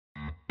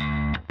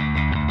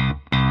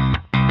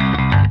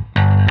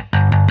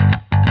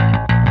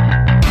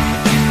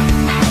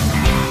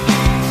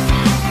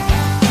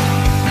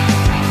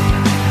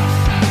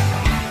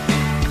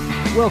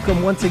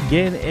Welcome once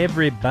again,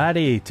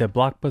 everybody, to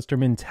Blockbuster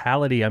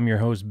Mentality. I'm your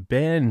host,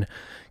 Ben.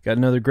 Got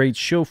another great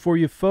show for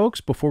you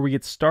folks. Before we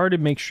get started,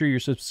 make sure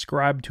you're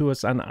subscribed to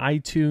us on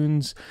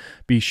iTunes.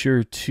 Be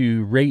sure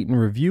to rate and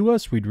review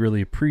us. We'd really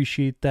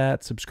appreciate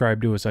that.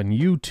 Subscribe to us on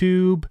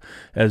YouTube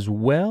as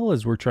well,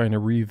 as we're trying to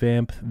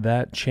revamp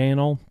that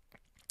channel.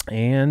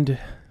 And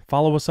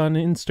follow us on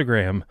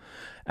Instagram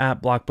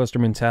at Blockbuster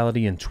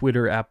Mentality and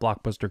Twitter at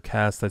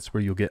BlockbusterCast. That's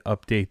where you'll get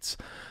updates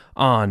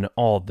on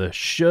all the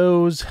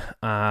shows.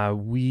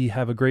 We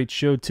have a great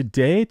show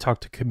today. Talk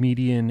to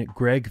comedian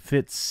Greg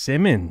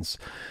Fitzsimmons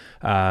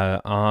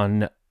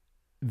on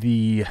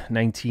the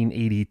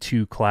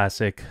 1982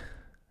 classic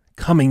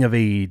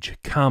coming-of-age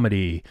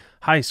comedy,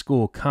 high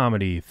school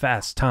comedy,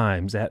 Fast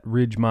Times at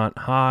Ridgemont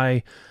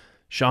High.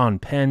 Sean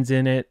Penn's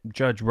in it,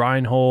 Judge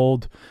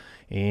Reinhold,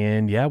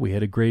 and yeah, we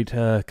had a great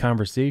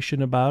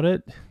conversation about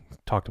it.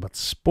 Talked about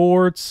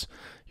sports.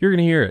 You're going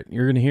to hear it.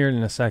 You're going to hear it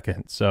in a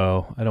second,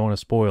 so I don't want to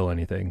spoil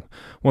anything.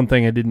 One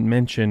thing I didn't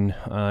mention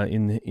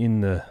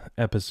in the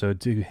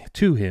episode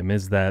to him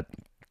is that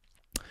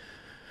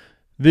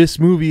this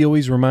movie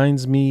always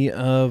reminds me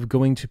of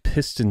going to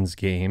Pistons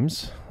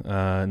games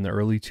in the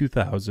early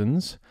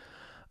 2000s.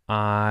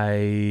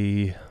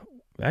 I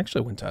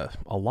actually went to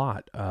a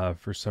lot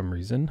for some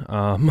reason,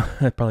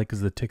 probably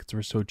because the tickets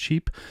were so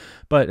cheap.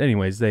 But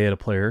anyways, they had a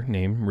player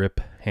named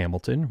Richard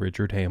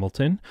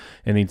Hamilton.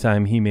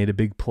 Anytime he made a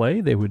big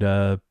play, they would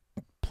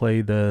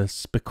play the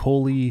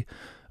Spicoli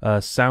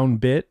sound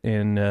bit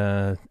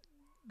and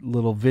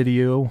little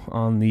video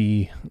on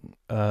the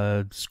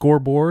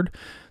scoreboard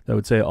that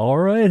would say, "All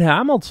right,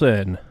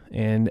 Hamilton."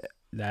 And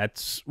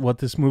that's what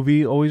this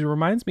movie always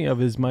reminds me of,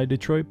 is my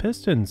Detroit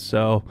Pistons.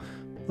 So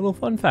little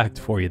fun fact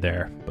for you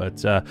there.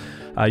 But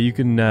you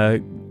can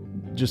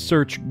just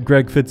search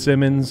Greg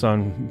Fitzsimmons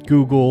on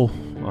Google,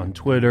 on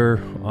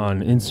Twitter,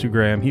 on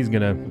Instagram. He's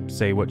gonna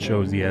say what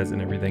shows he has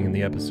and everything in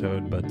the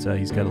episode, but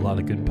he's got a lot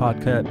of good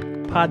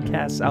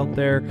podcasts out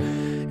there,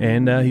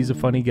 and he's a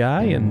funny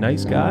guy and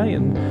nice guy.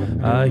 And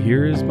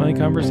here is my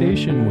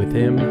conversation with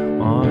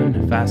him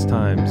on Fast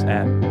Times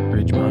at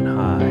Ridgemont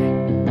High.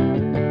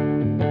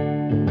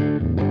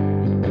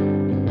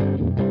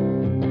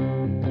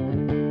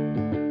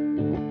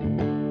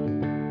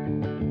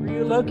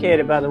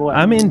 Located, by the way?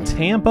 I'm in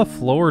Tampa,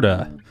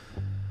 Florida.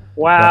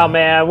 Wow,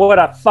 man, what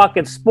a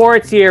fucking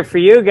sports year for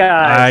you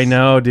guys. I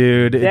know,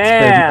 dude.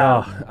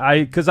 Damn.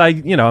 Because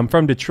I'm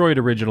from Detroit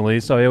originally,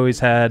 so I always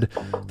had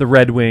the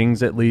Red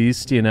Wings, at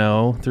least,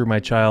 through my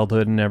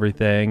childhood and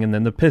everything. And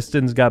then the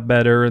Pistons got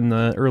better in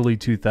the early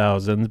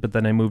 2000s, but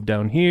then I moved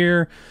down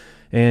here,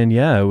 and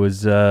yeah, it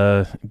was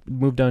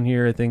moved down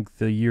here. I think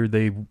the year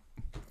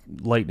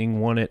Lightning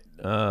won it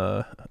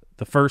the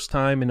first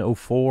time in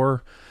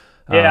 2004.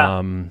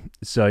 Yeah.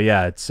 So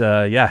yeah,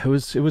 it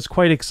was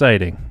quite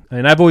exciting,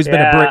 and I've always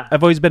been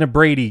a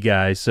Brady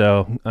guy.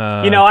 So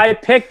I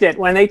picked it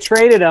when they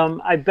traded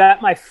him. I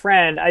bet my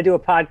friend. I do a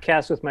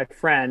podcast with my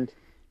friend,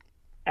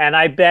 and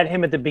I bet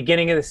him at the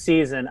beginning of the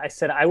season. I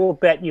said, I will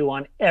bet you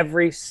on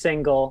every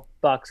single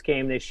Bucks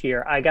game this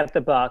year. I got the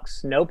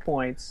Bucks, no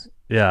points.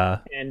 Yeah.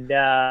 And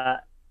no.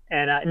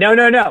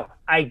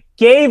 I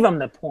gave him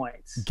the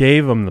points.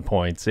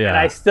 Yeah. And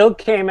I still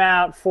came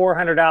out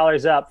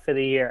 $400 up for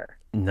the year.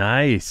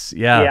 Nice.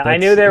 Yeah. I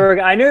knew they were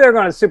going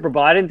to the Super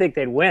Bowl. I didn't think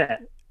they'd win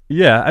it.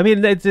 Yeah, I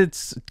mean,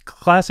 it's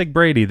classic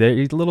Brady.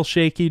 He's a little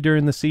shaky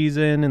during the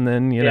season, and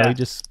then he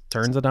just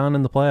turns it on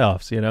in the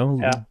playoffs.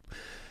 Yeah.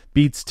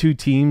 Beats two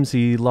teams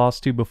he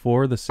lost to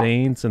before, the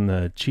Saints and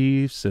the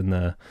Chiefs, and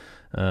the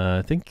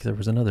I think there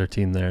was another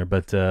team there,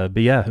 but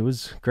yeah, it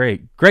was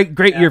great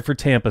year for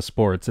Tampa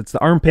sports. It's the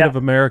armpit of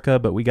America,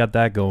 but we got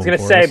that going. I was going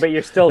to say, but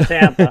you're still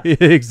Tampa.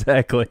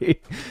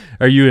 Exactly.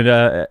 Are you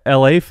an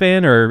LA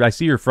fan, or I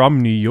see you're from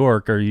New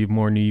York? Are you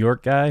more New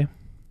York guy?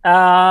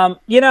 I'm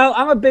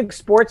a big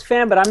sports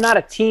fan, but I'm not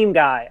a team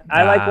guy.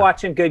 I like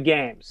watching good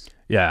games.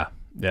 Yeah.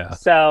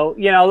 So,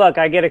 look,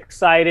 I get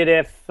excited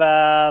if,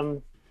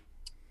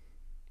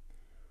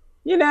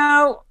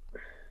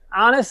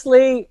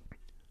 honestly,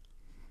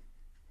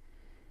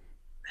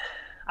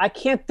 I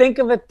can't think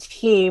of a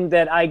team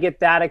that I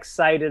get that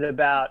excited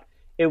about.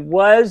 It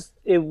was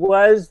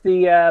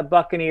the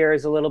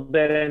Buccaneers a little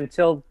bit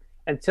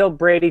until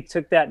Brady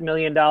took that $1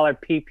 million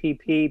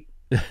PPP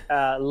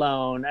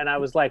loan, and I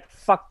was like,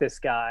 "Fuck this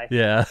guy."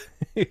 Yeah.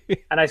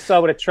 And I saw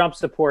what a Trump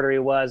supporter he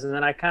was, and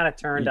then I kind of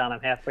turned on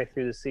him halfway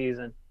through the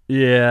season.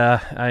 Yeah,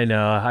 I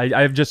know.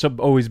 I've just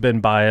always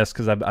been biased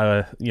because I'm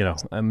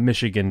a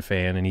Michigan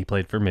fan, and he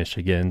played for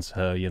Michigan,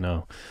 so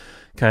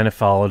kind of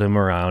followed him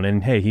around,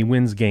 and hey, he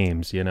wins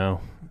games,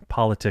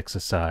 politics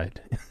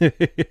aside. But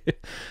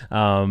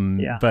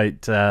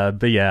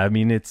yeah, I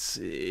mean, it's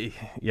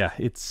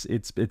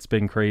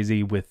been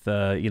crazy with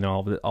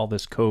all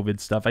this COVID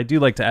stuff. I do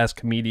like to ask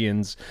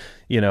comedians,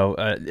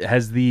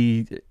 has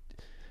the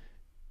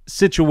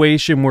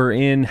situation we're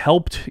in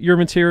helped your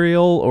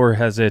material, or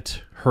has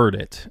it hurt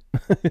it?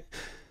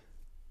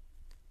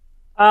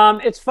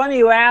 It's funny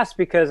you ask,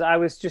 because I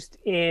was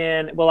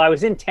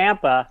in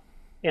Tampa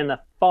in the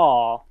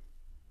fall,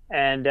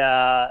 and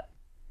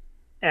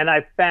and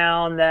I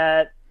found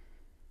that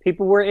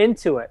people were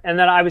into it. And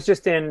then I was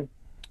just in,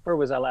 where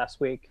was I last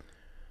week?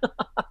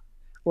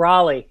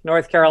 Raleigh,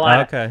 North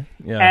Carolina. Okay.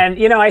 Yeah. And,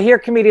 you know, I hear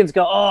comedians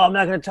go, oh, I'm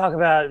not going to talk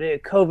about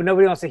COVID.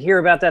 Nobody wants to hear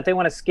about that. They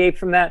want to escape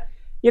from that.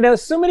 You know,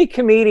 so many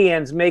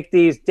comedians make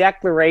these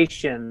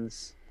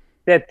declarations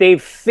that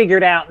they've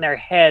figured out in their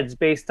heads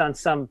based on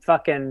some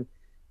fucking,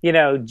 you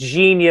know,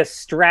 genius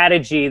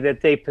strategy that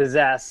they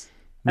possess.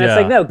 And it's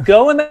like, no,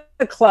 go in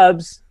the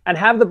clubs and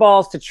have the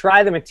balls to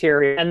try the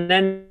material and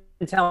then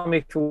tell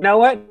me, you know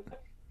what?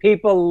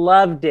 People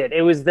loved it.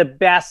 It was the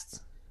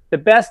best. The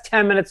best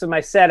 10 minutes of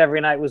my set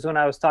every night was when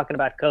I was talking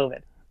about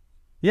COVID.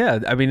 Yeah,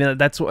 I mean,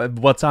 that's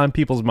what's on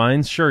people's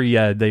minds. Sure,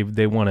 yeah, they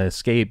want to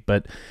escape,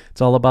 but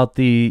it's all about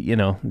the, you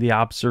know, the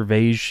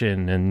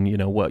observation and, you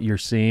know, what you're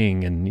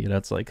seeing. And, you know,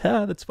 it's like,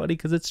 that's funny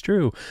because it's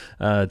true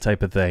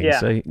type of thing. Yeah.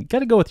 So you got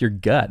to go with your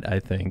gut, I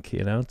think.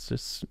 You know, it's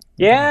just...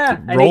 Yeah,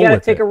 and you got to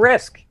take a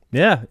risk.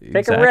 Yeah,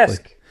 Take a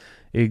risk.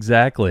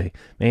 Exactly.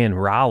 Man,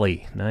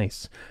 Raleigh.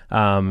 Nice.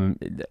 Oh,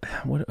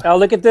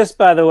 look at this,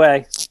 by the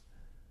way.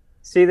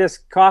 See this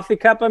coffee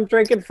cup I'm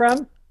drinking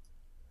from?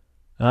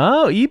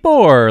 Oh,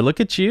 Ebor, look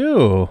at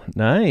you.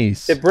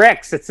 Nice. The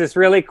Bricks. It's this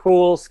really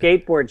cool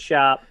skateboard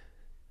shop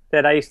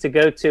that I used to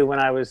go to when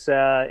I was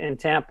in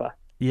Tampa.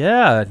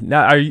 Yeah.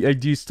 Now,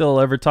 do you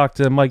still ever talk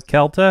to Mike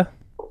Calta?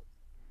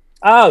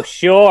 Oh,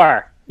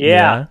 sure.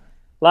 Yeah.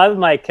 Love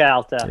Mike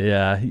Calta.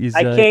 Yeah.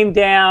 I came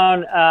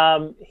down.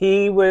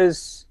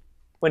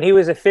 When he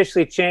was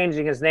officially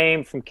changing his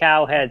name from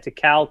Cowhead to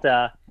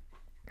Calta,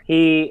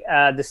 he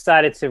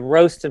decided to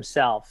roast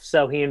himself.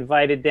 So he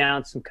invited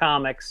down some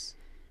comics,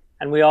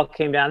 and we all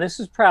came down. This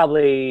was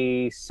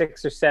probably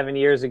 6 or 7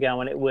 years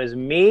ago, and it was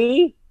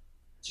me,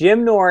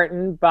 Jim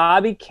Norton,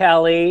 Bobby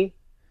Kelly,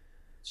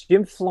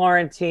 Jim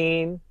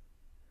Florentine,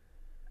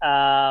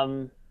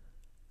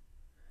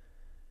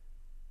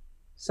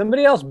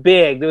 somebody else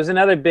big. There was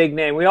another big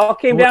name. We all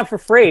came down for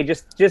free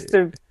just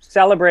to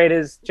celebrate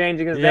his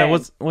changing his name.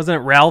 Wasn't it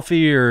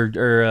Ralphie or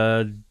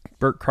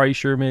Bert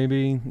Kreischer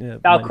maybe? Yeah,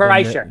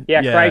 Kreischer.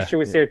 Yeah, Kreischer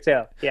was here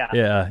too.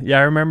 Yeah. Yeah,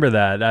 I remember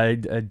that.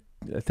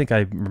 I think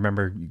I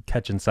remember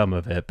catching some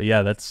of it. But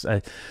yeah,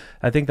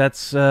 I think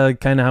that's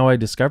kind of how I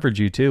discovered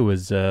you too,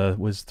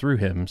 was through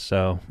him.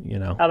 So, you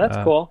know. Oh, that's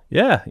cool.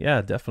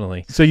 Yeah,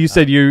 definitely. So you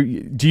said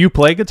do you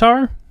play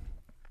guitar?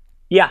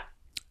 Yeah.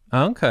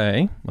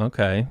 Okay.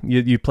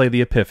 You play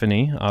the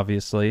Epiphany,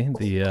 obviously.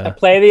 I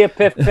play the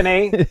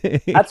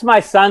Epiphany. That's my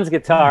son's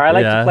guitar. I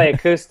like to play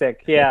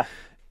acoustic. Yeah.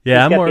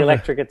 Yeah, I'm more the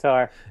electric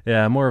guitar.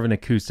 Yeah, I'm more of an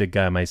acoustic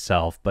guy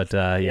myself. But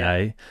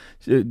during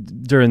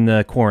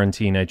the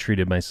quarantine, I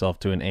treated myself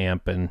to an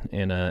amp and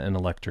an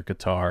electric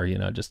guitar. You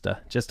know, just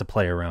to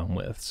play around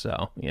with.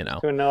 So, you know.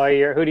 To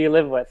annoy who do you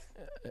live with?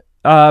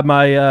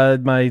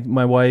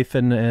 My wife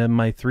and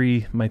my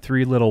three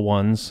little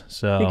ones.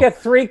 So you got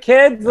 3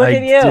 kids. Look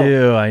at you. I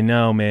do. I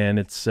know, man.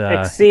 It's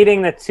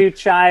exceeding the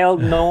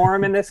 2-child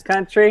norm in this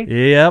country.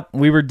 Yep,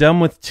 we were done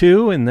with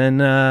 2, and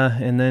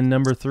then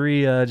number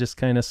 3 just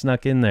kind of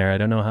snuck in there. I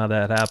don't know how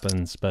that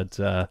happens, but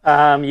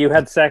you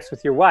had sex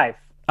with your wife.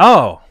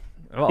 Oh,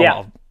 well,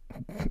 yeah.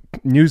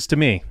 News to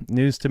me.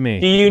 Do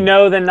you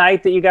know the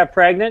night that you got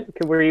pregnant?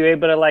 Were you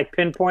able to like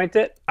pinpoint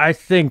it? I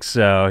think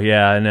so.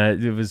 Yeah, and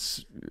it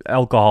was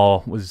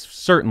alcohol was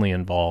certainly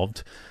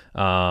involved.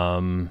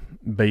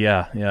 But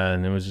yeah,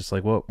 and it was just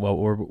like, what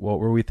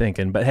were we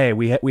thinking? But hey,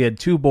 we had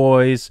 2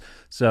 boys,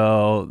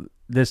 so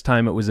this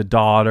time it was a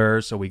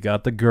daughter, so we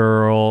got the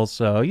girl.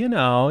 So you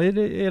know,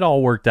 it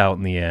all worked out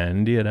in the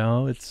end. You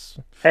know, it's.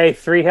 Hey,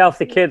 3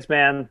 healthy kids,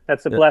 man.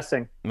 That's a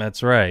blessing.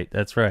 That's right.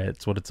 That's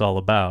what it's all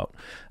about.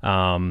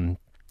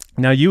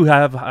 Now you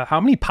have, how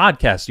many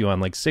podcasts are you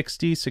on? Like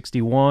 60,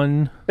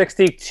 61?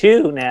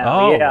 62 now.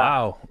 Oh,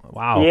 yeah.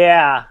 Wow.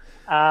 Yeah.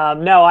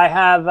 No, I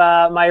have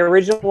my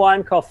original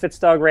one called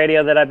Fitzdog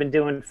Radio that I've been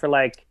doing for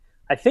I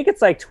think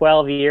it's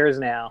 12 years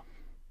now.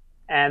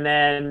 And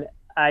then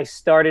I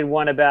started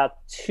one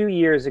about 2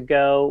 years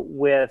ago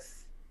with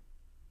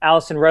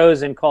Allison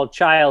Rosen called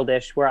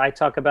Childish, where I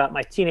talk about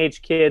my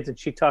teenage kids and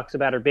she talks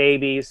about her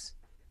babies.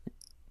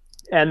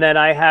 And then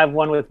I have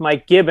one with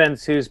Mike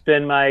Gibbons, who's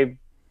been my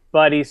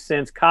buddy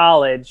since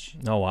college.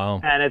 Oh, wow.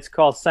 And it's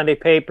called Sunday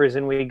Papers,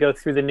 and we go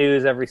through the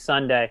news every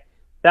Sunday.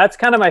 That's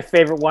kind of my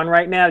favorite one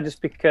right now,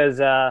 just because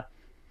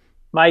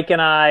Mike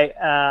and I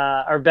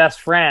are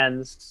best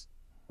friends.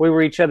 We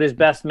were each other's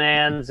best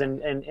mans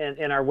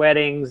in our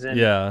weddings. And,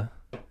 yeah.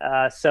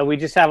 So we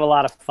just have a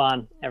lot of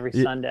fun every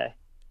Sunday.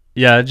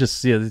 Yeah,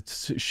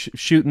 it's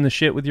shooting the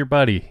shit with your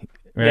buddy,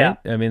 right? Yeah.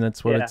 I mean,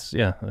 that's what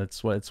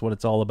that's what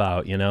it's all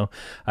about, you know.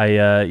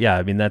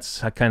 I mean,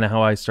 that's kind of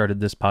how I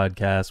started this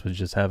podcast, was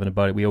just having a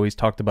buddy. We always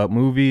talked about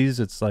movies.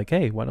 It's like,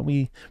 hey, why don't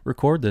we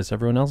record this?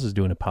 Everyone else is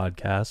doing a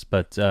podcast,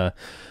 but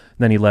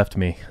then he left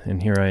me,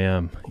 and here I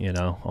am, you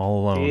know,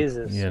 all alone.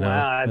 Jesus, you know?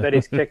 Wow, I bet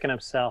he's kicking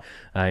himself.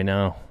 I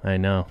know,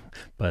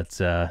 but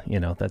you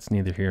know, that's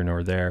neither here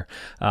nor there.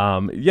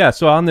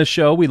 So on this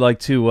show, we like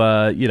to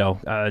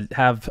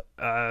have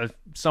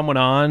someone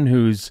on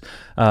who's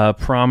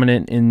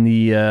prominent in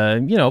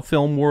the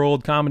film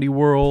world, comedy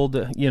world,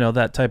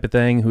 that type of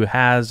thing, who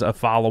has a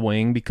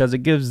following, because it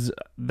gives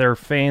their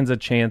fans a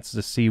chance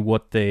to see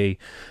what they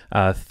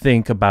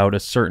think about a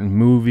certain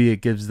movie.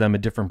 It gives them a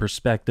different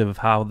perspective of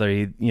how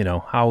they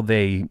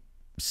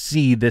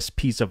see this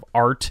piece of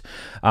art.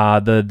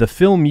 The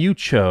film you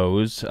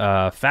chose,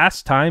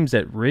 Fast Times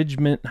at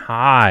Ridgemont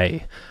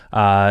High.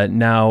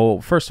 Now,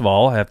 first of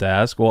all, I have to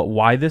ask, well,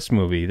 why this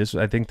movie?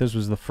 I think this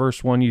was the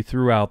first one you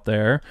threw out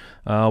there.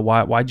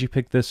 Why'd you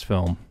pick this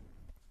film?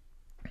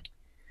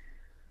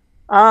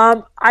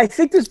 I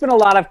think there's been a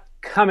lot of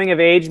coming of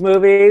age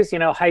movies,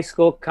 high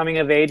school coming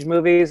of age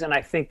movies, and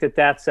I think that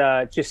that's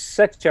just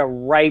such a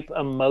ripe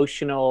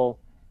emotional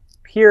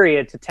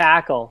period to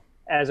tackle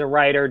as a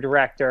writer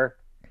director.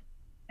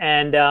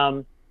 And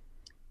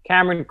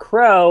Cameron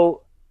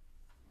Crowe,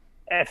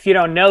 if you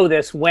don't know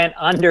this, went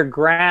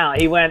underground.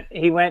 He went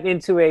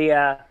into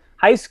a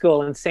high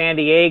school in San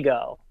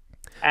Diego,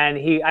 and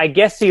I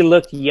guess he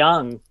looked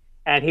young,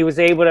 and he was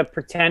able to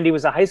pretend he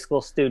was a high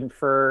school student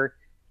for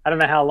I don't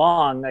know how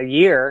long, a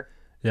year.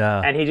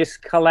 Yeah. And he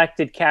just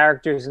collected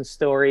characters and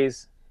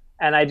stories,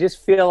 and I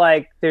just feel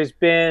like there's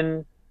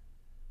been,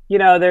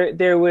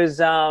 there was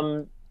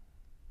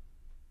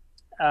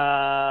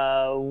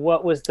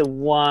what was the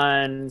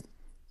one?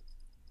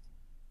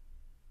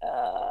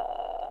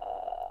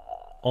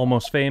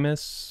 Almost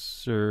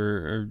Famous,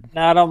 or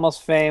not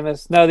Almost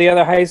Famous. No, the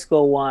other high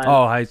school one.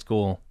 Oh, High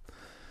School.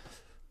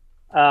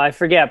 I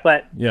forget,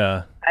 but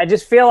yeah, I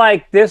just feel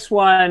like this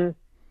one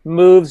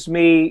moves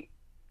me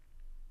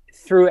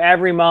through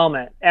every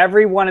moment.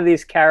 Every one of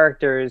these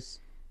characters,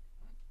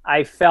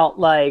 I felt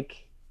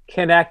like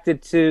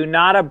connected to,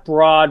 not a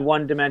broad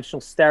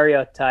one-dimensional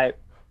stereotype,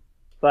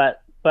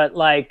 but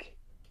like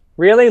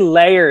really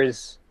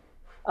layers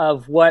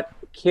of what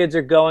kids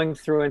are going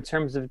through in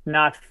terms of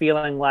not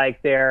feeling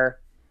like they're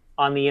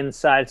on the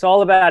inside. It's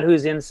all about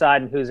who's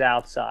inside and who's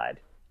outside.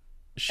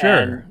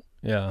 Sure.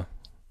 Yeah.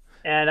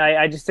 And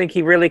I just think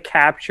he really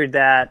captured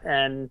that,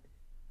 and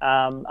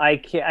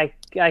I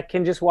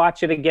can just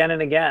watch it again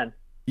and again.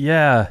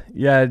 Yeah,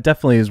 it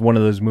definitely is one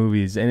of those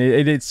movies, and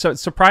it's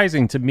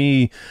surprising to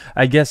me,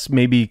 I guess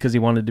maybe because he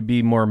wanted to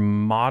be more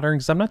modern,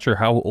 because I'm not sure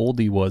how old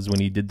he was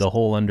when he did the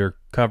whole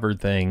undercover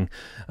thing.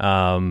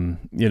 I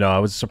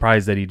was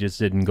surprised that he just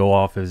didn't go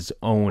off his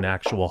own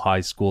actual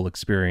high school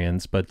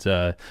experience, but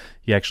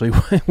he actually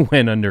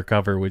went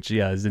undercover, which,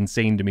 is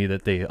insane to me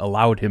that they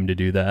allowed him to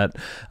do that.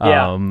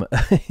 Yeah.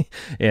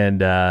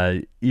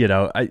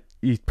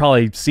 He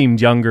probably seemed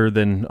younger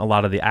than a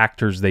lot of the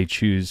actors they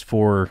choose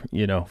for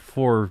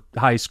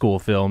high school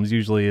films.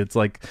 Usually it's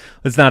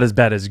not as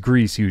bad as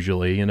Grease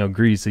usually.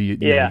 Grease, you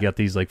got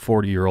these like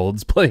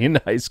 40-year-olds playing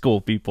high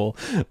school people.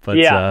 But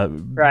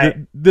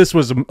right. This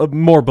was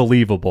more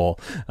believable.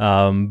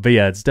 But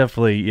yeah, it's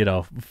definitely,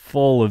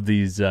 full of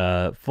these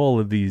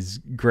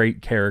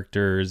great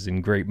characters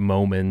and great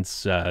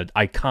moments,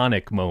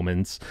 iconic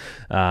moments,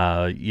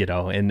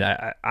 and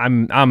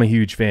I'm a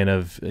huge fan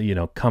of,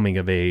 coming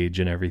of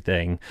age and everything.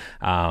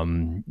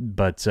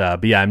 But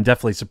yeah, I'm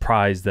definitely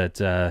surprised that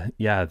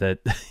that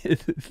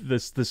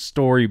the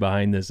story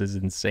behind this is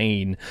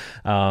insane.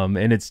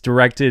 And it's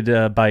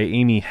directed by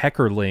Amy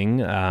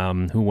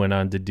Heckerling, who went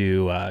on to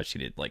do she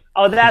did like,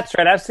 oh, that's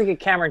right, I was thinking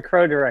Cameron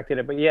Crowe directed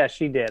it, but yeah,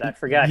 she did. I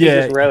forgot. He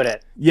just wrote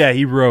it. Yeah,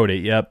 he wrote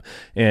it. Yep.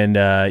 And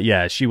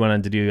she went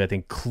on to do, I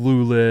think,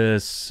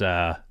 Clueless,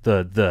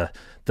 the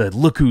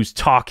Look Who's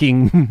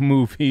Talking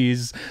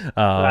movies.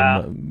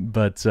 Wow.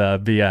 But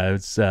yeah,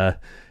 it's early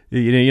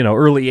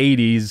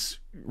 80s,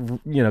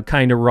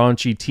 kind of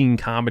raunchy teen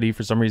comedy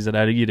for some reason.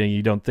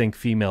 You don't think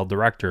female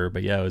director,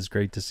 but yeah, it was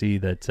great to see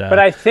that. But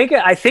I think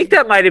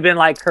that might have been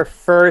like her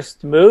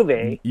first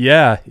movie.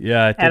 Yeah.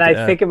 I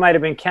think it might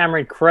have been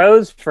Cameron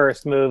Crowe's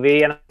first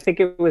movie, and I think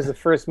it was the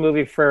first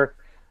movie for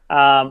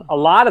a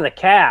lot of the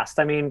cast.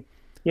 I mean,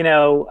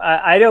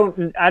 I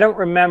don't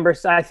remember.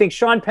 I think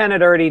Sean Penn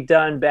had already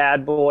done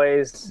Bad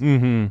Boys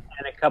and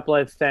a couple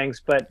of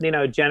things, but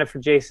Jennifer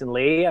Jason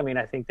Leigh. I mean,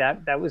 I think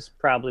that was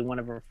probably one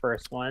of her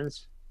first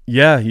ones.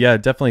 Yeah,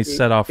 definitely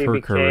set off her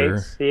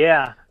career.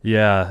 Yeah.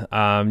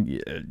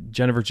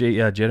 Jennifer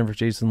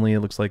Jason Leigh, it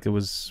looks like it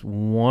was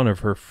one of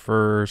her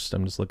first.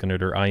 I'm just looking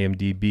at her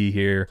IMDb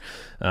here.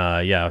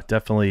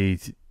 Definitely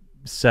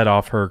set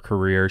off her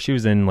career. She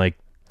was in like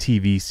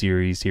TV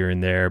series here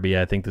and there, but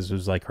yeah, I think this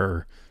was like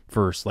her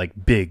first like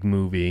big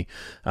movie.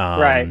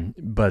 Right.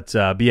 But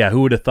yeah,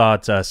 who would have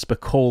thought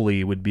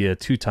Spicoli would be a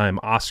 2-time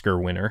Oscar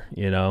winner?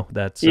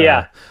 That's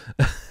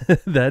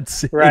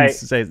that's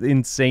right.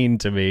 insane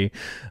to me.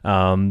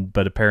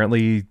 But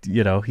apparently,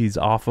 he's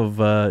off of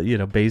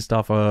based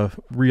off a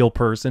real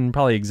person,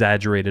 probably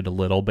exaggerated a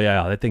little, but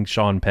yeah, I think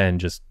Sean Penn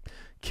just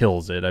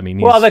kills it. I mean,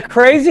 well, the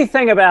crazy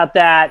thing about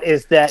that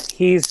is that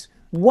he's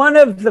one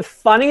of the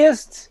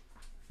funniest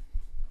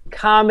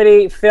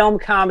film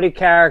comedy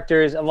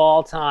characters of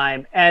all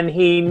time, and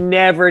he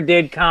never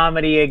did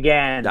comedy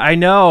again. I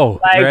know,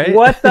 like, right?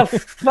 What the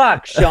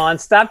fuck, Sean?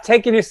 Stop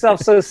taking yourself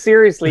so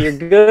seriously. You're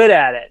good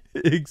at it.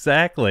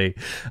 Exactly.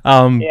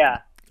 Yeah.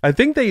 I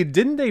think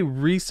they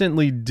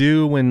recently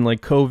do, when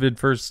like COVID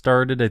first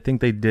started, I think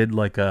they did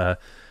like a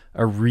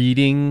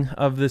reading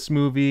of this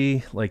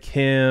movie, like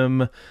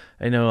him.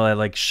 I know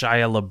like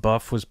Shia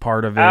LaBeouf was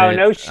part of Oh, it.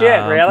 no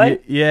shit,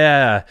 really?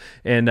 Yeah,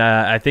 and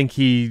I think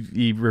he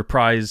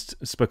reprised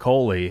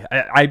Spicoli.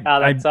 Oh,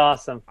 that's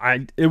awesome.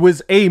 It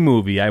was a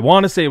movie. I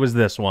want to say it was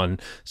this one.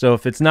 So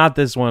if it's not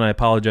this one, I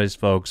apologize,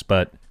 folks,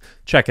 but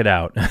check it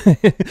out.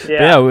 But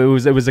Yeah. yeah,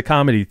 it was a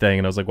comedy thing,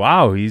 and I was like,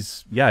 wow,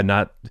 he's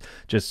not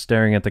just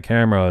staring at the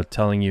camera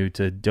telling you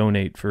to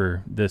donate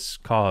for this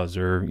cause,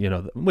 or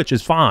which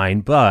is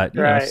fine, but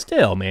Right.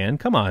 still, man,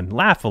 come on,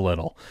 laugh a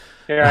little.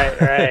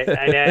 Right.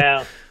 I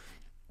know.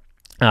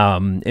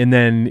 And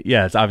then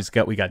it's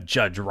obviously we got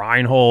Judge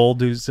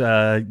Reinhold, who's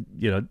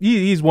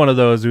he's one of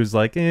those who's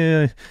like,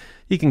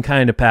 he can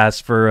kind of pass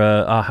for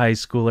a high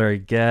schooler, I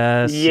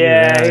guess.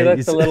 Yeah, he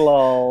looks a little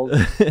old.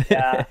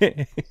 Yeah.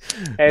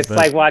 It's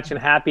like watching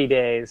Happy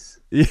Days.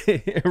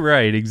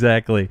 Right,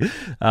 exactly.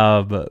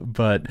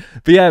 But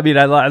yeah, I mean,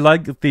 I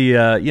like the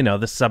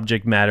the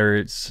subject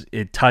matter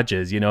it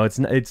touches.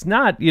 It's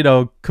not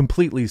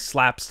completely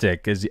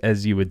slapstick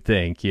as you would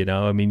think.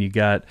 I mean, you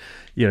got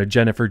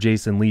Jennifer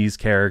Jason Leigh's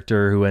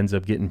character who ends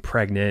up getting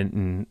pregnant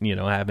and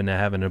having to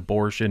have an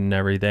abortion and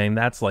everything.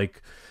 That's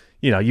like,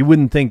 you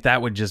wouldn't think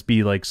that would just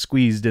be like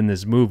squeezed in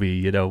this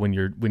movie, when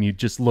you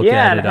just look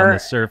at it on the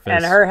surface.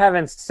 And her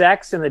having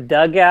sex in the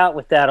dugout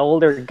with that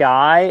older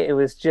guy, it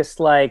was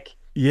just like,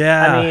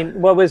 yeah. I mean,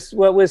 what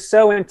was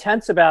so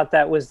intense about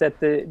that was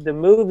that the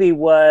movie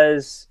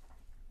was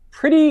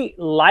pretty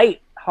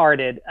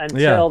light-hearted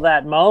until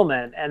that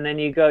moment, and then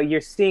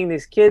you're seeing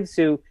these kids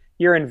who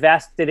you're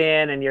invested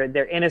in, and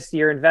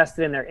you're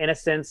invested in their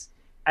innocence,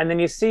 and then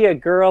you see a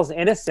girl's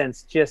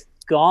innocence just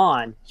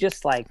gone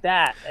just like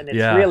that, and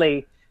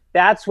it's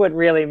that's what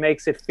really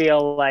makes it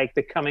feel like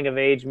the coming of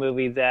age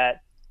movie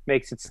that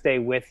makes it stay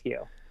with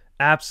you.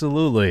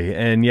 Absolutely.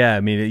 And yeah,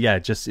 I mean, it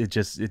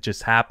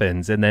just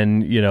happens. And then,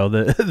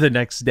 the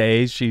next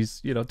day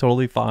she's,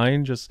 totally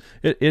fine. Just,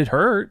 it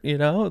hurt,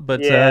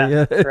 but,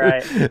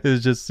 right. It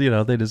was just,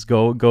 they just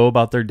go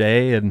about their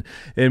day.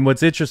 And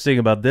what's interesting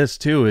about this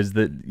too, is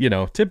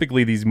that,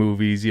 typically these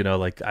movies,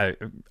 like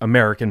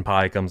American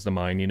Pie comes to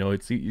mind,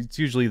 it's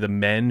usually the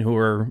men who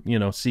are,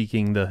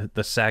 seeking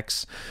the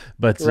sex,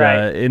 but,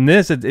 in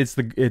this, it's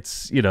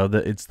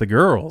the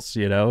girls,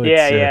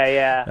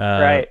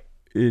 Right.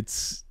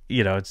 It's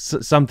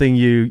something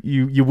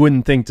you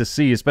wouldn't think to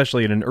see,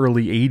 especially in an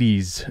early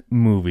 '80s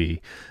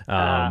movie.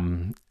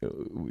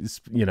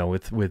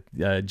 With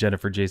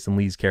Jennifer Jason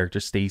Leigh's character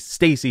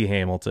Stacey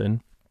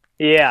Hamilton.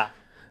 Yeah,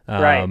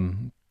 right.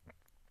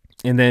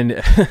 And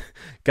then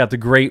got the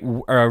great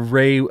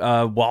Ray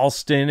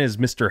Walston as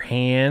Mr.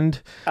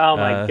 Hand. Oh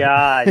my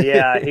God!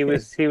 Yeah, he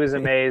was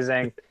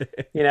amazing.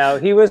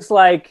 He was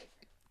like,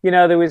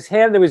 there was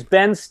him. There was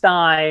Ben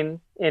Stein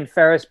in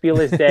Ferris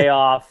Bueller's Day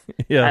Off,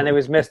 and there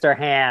was Mr.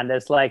 Hand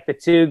as like the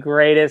two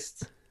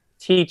greatest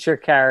teacher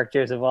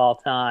characters of all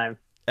time.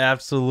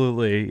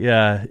 Absolutely,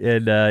 yeah,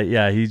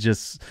 and he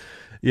just,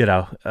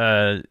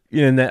 and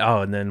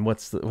then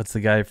what's the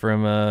guy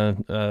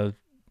from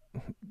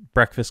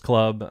Breakfast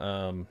Club?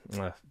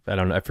 I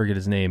don't know, I forget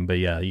his name, but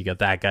yeah, you got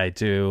that guy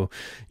too.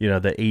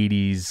 The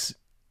 '80s.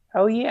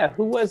 Oh yeah,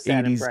 who was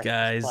that? '80s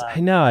guys. Club? I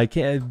know, I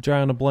can't. I'm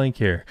drawing a blank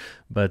here,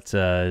 but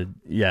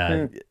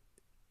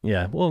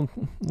yeah,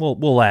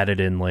 we'll add it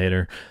in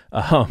later.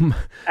 And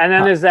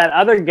then there's that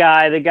other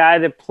guy, the guy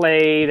that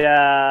played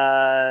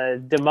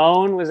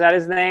Damone. Was that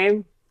his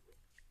name?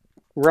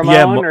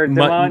 Ramon or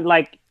Damone?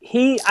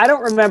 I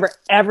don't remember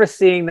ever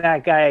seeing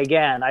that guy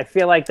again. I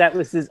feel like that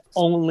was his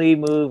only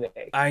movie.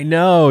 I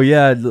know.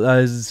 Yeah,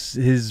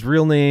 his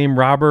real name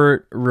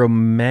Robert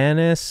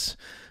Romanus.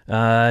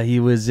 He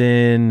was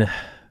in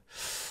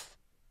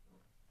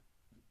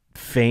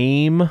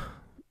Fame,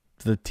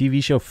 the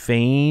TV show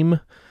Fame.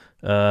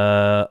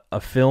 A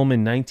film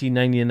in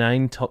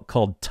 1999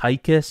 called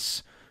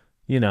Tychus,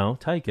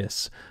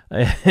 Tychus,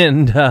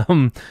 and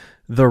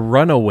The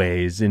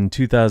Runaways in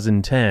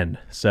 2010.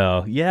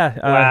 So yeah,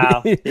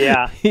 wow,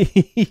 yeah,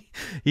 he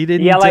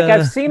didn't. Yeah,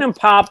 I've seen him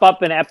pop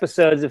up in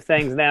episodes of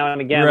things now and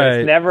again.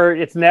 Right. But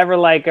it's never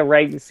like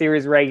a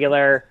series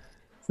regular.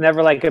 It's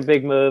never like a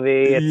big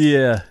movie.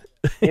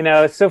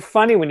 It's so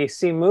funny when you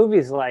see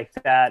movies like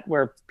that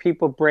where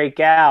people break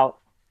out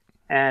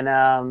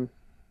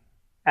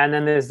and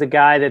then there's the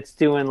guy that's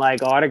doing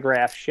like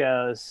autograph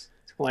shows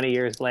 20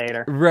 years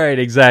later. Right,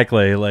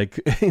 exactly. Like,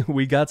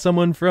 we got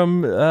someone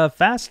from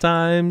Fast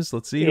Times.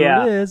 Let's see who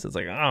it is. It's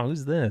like, oh,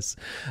 who's this?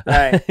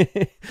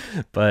 Right.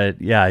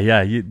 But yeah,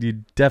 you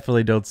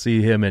definitely don't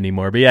see him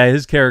anymore. But yeah,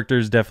 his character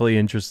is definitely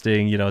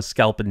interesting.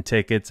 Scalping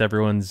tickets.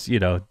 Everyone's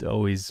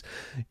always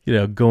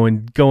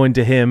going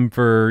to him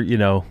for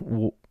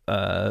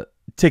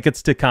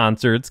tickets to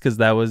concerts, because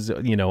that was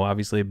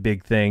obviously a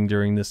big thing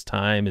during this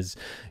time, is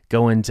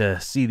going to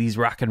see these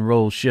rock and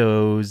roll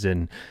shows.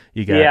 And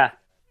you got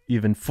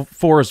even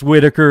Forrest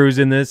Whitaker, who's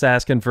in this,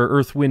 asking for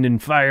Earth, Wind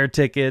and Fire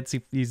tickets.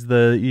 He's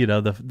the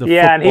the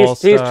and he's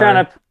star.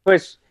 trying to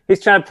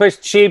he's trying to push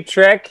Cheap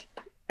Trick,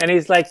 and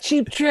he's like,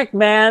 Cheap Trick,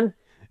 man.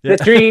 Yeah.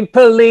 The Dream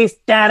Police,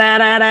 da da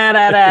da da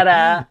da da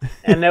da,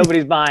 and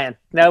nobody's buying.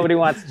 Nobody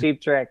wants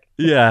Cheap Trick.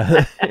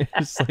 Yeah,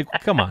 it's like,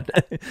 come on,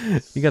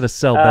 you got to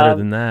sell better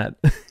than that.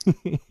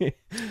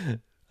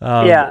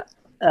 Yeah,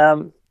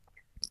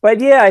 but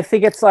yeah, I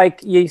think it's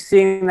like you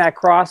seeing that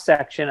cross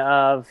section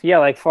of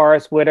like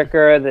Forrest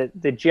Whitaker,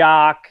 the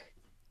jock,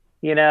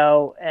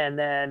 and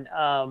then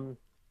I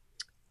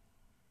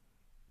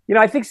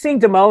think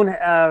seeing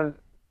Damone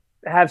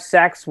have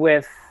sex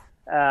with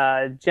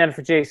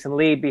Jennifer Jason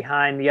Leigh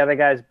behind the other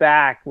guy's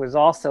back was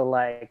also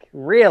like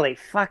really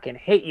fucking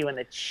hit you in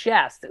the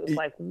chest. It was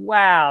like,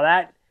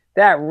 wow,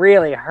 that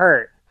really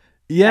hurt.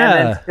 Yeah.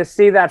 And then to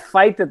see that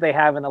fight that they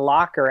have in the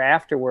locker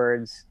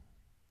afterwards,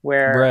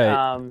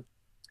 where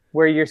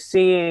where you're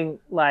seeing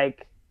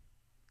like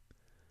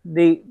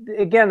the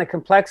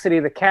complexity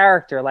of the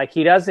character. Like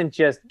he doesn't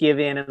just give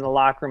in the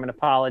locker room and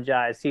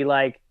apologize. He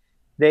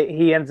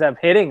he ends up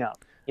hitting him.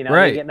 They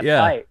get in a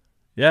fight.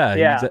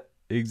 Yeah.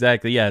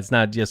 Exactly. Yeah, it's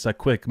not just a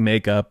quick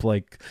makeup.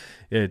 Like,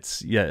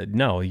 it's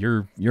no,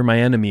 you're my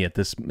enemy at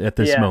this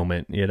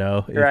moment.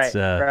 It's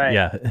right.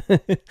 Yeah.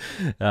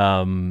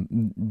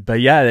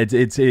 But yeah,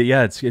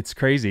 it's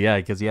crazy. Yeah,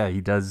 because he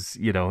does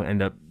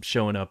end up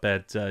showing up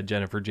at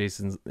Jennifer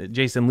Jason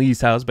Leigh's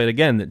house. But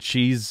again, that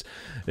she's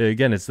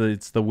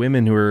it's the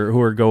women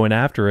who are going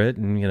after it,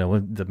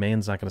 and the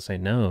man's not going to say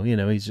no.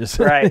 He's just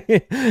right.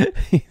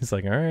 He's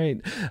like, all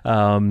right,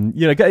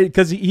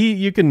 because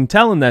you can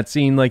tell in that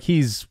scene like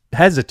he's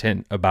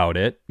hesitant about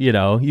it. You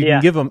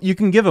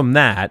can give him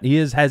that he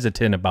is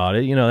hesitant about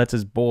it. That's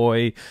his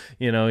boy.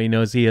 He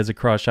knows he has a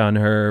crush on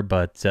her,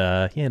 but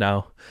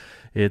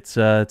it's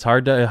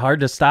hard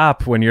to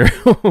stop when you're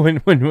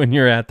when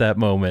you're at that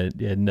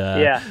moment. And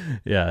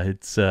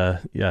it's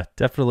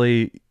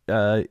definitely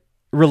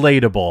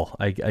relatable,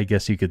 I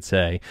guess you could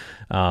say,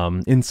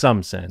 in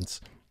some sense.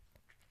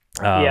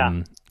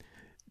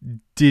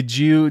 Do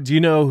you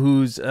know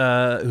who's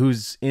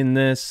in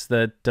this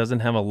that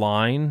doesn't have a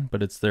line,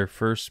 but it's their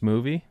first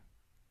movie?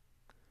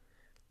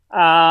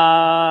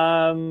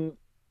 Was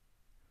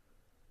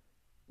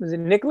it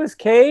Nicolas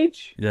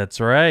Cage? That's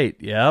right.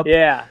 Yep.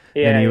 Yeah.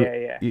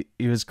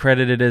 He was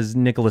credited as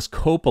Nicolas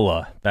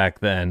Coppola back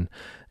then.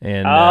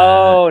 And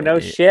no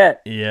shit.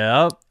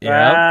 Yep.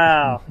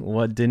 Wow.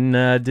 What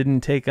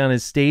didn't take on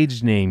his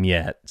stage name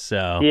yet.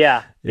 So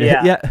yeah.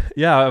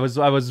 I was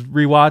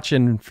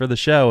rewatching for the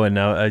show, and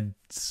I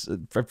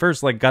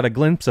first got a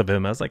glimpse of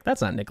him. I was like,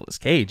 that's not Nicolas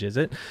Cage, is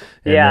it?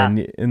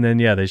 And then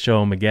they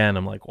show him again.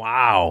 I'm like,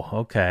 wow,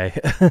 okay.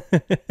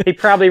 He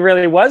probably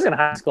really was in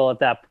high school at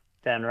that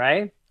then,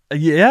 right?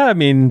 Yeah, I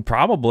mean,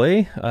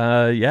 probably.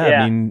 I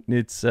mean,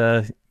 it's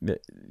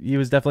he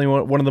was definitely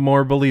one of the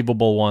more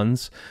believable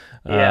ones.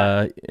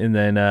 And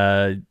then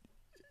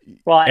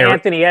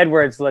Anthony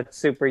Edwards looked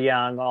super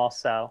young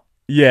also.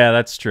 Yeah,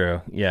 that's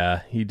true.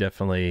 Yeah, he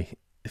definitely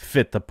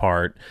fit the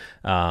part.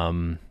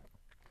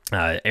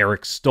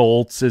 Eric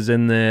Stoltz is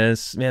in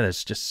this. Man,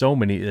 there's just so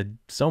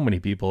many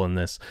people in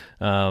this.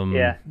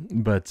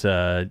 But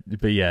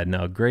yeah,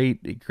 no,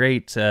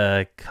 great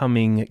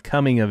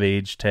coming of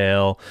age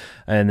tale.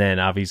 And then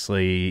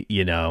obviously,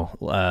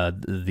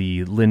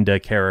 the Linda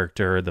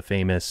character, the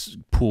famous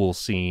pool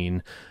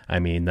scene. I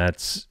mean,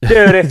 that's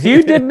dude. If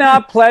you did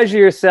not pleasure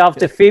yourself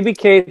to Phoebe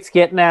Cates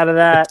getting out of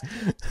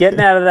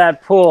that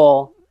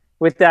pool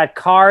with that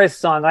Cars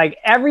song, like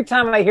every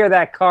time I hear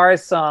that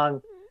Cars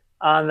song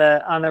on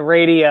the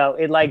radio,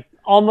 it like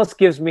almost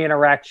gives me an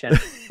erection.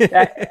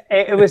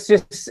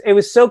 It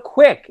was so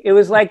quick. It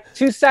was like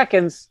 2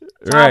 seconds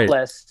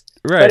topless.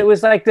 Right. But it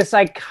was like this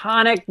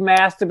iconic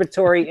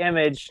masturbatory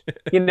image.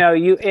 In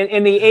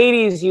the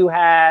 80s you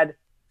had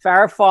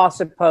Farrah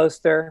Fawcett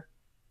poster,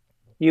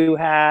 you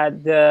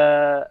had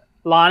the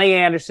Lonnie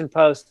Anderson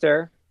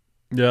poster.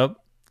 Yep.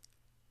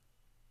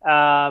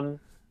 I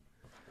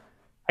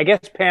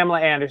guess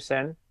Pamela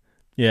Anderson.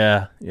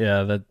 Yeah,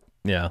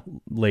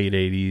 late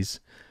 80s.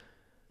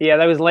 Yeah,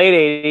 that was late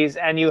 80s,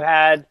 and you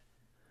had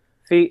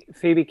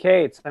Phoebe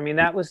Cates. I mean,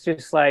 that was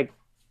just like...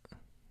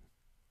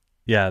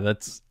 Yeah,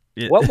 that's...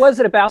 What was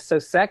it about so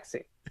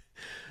sexy?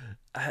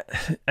 I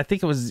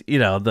think it was,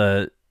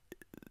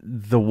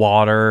 the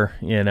water,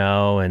 and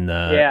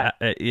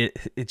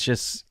it's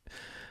just...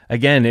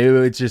 Again,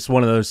 it's just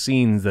one of those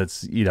scenes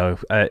that's,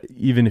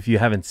 even if you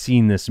haven't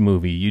seen this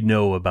movie,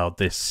 about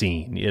this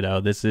scene.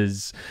 This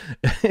is,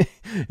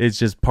 it's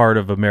just part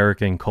of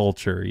American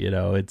culture.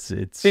 It's.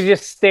 She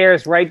just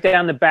stares right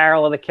down the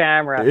barrel of the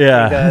camera.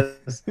 Yeah. And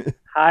goes,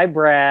 "Hi,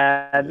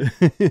 Brad."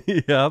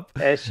 Yep.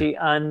 As she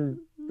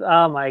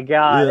oh my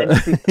God! Yeah. And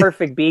it's these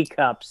perfect B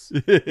cups,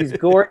 these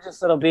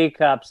gorgeous little B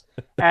cups,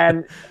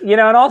 and and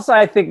also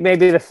I think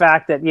maybe the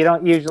fact that you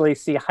don't usually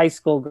see high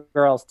school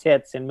girls'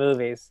 tits in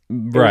movies.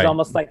 It was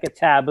almost like a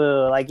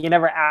taboo. Like you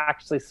never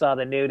actually saw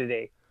the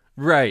nudity.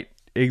 Right.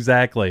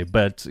 Exactly.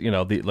 But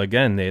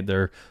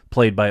they're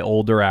played by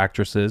older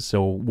actresses,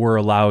 so we're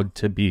allowed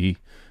to be,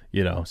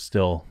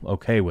 still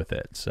okay with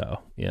it. So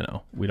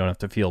we don't have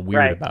to feel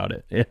weird about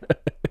it.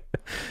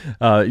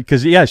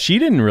 Because yeah, she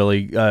didn't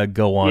really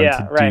go on Yeah,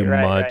 to right, do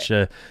right, much.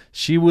 right.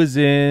 She was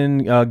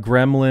in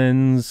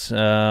Gremlins,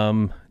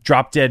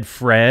 Drop Dead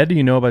Fred.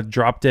 You know about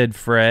Drop Dead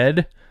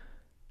Fred?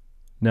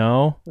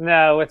 No.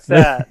 No, what's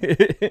that?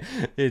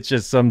 It's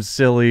just some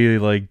silly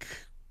like.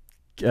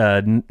 It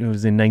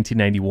was in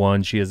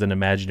 1991. She has an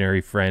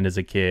imaginary friend as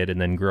a kid, and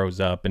then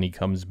grows up, and he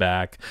comes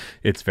back.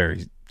 It's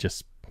very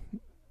just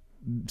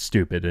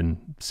stupid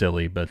and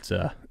silly, but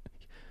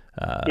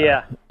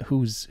Yeah.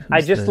 who's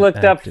I just the looked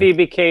up actor?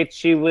 Phoebe Cates.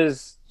 She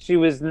was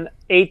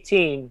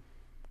 18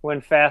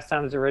 when Fast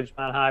Times at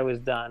Ridgemont High was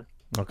done.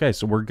 Okay,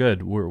 so we're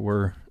good.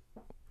 We're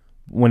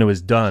when it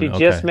was done. She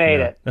just Okay, made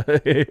it.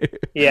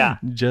 yeah,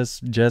 Yeah.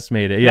 just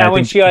made it. Yeah, Now, I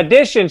when think. she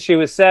auditioned, she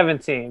was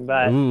 17.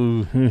 But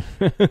Ooh,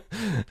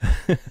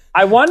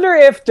 I wonder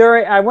if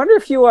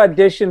you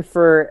auditioned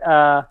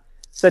for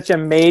such a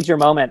major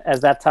moment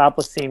as that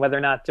topless scene, whether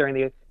or not during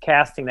the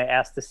casting they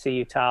asked to see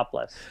you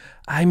topless.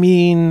 I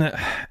mean,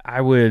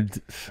 I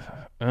would,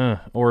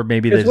 or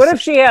maybe Because there's what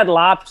if she had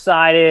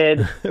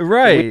lopsided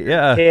right. weird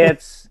Yeah,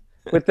 tits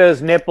with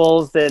those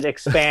nipples that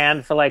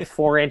expand for like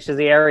 4 inches?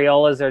 The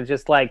areolas are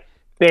just like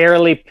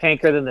barely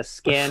pinker than the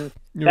skin.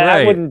 That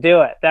right. wouldn't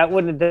do it. That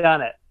wouldn't have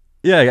done it.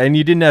 Yeah, and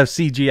you didn't have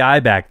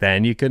CGI back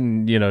then. You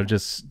couldn't,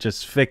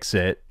 just fix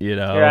it.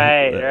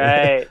 Right,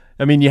 right.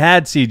 I mean, you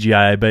had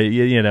CGI, but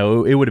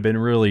it would have been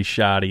really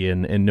shoddy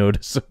and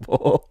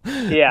noticeable.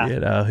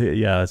 Yeah.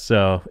 Yeah.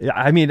 So,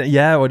 I mean,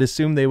 yeah, I would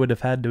assume they would have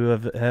had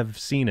to have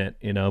seen it,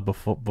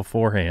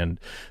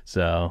 beforehand.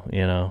 So,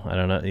 I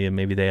don't know. Yeah,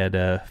 maybe they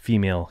had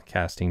female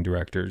casting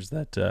directors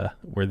that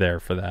were there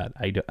for that.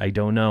 I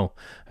don't know.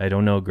 I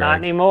don't know, Greg. Not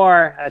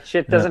anymore. That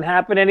shit doesn't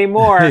happen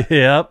anymore.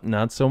 Yep,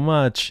 not so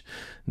much.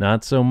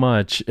 Not so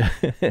much.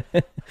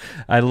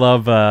 I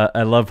love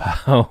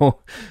how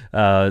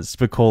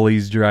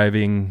Spicoli's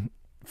driving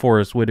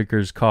Forrest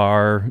Whitaker's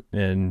car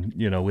and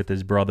with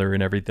his brother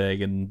and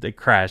everything, and they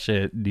crash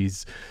it, and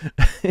he's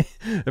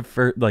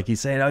he's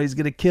saying, oh, he's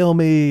gonna kill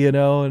me, and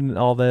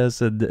all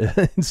this, and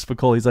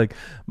Spicoli's like,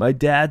 my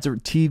dad's a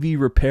TV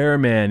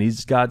repairman,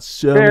 he's got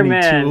so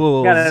many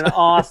tools.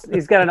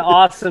 He's got an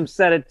awesome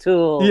set of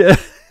tools. Yeah.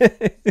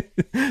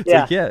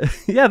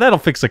 Yeah, that'll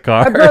fix a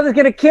car. My brother's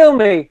gonna kill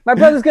me. My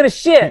brother's gonna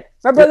shit.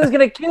 My brother's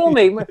gonna kill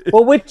me.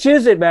 Well, which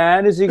is it,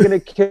 man? Is he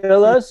gonna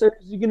kill us or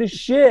is he gonna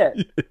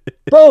shit?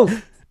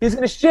 Both. He's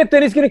gonna shit,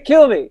 then he's gonna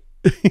kill me.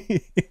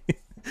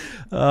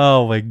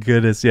 Oh my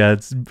goodness, yeah,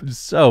 it's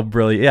so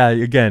brilliant. Yeah,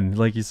 again,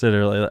 like you said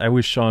earlier, I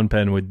wish Sean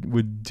Penn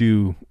would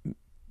do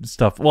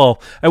stuff.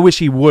 Well, I wish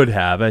he would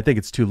have. I think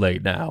it's too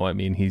late now. I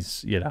mean,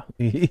 he's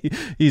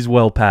he's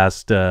well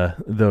past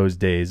those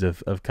days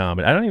of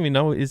comedy. I don't even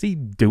know, is he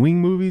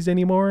doing movies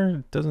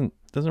anymore? Doesn't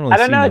really. I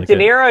don't seem know. like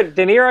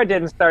De Niro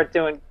didn't start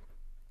doing.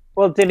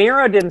 Well, De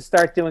Niro didn't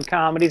start doing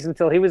comedies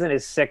until he was in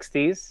his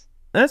 60s.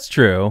 That's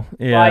true.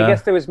 Yeah. Well, I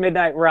guess there was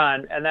Midnight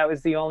Run, and that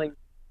was the only.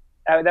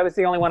 That was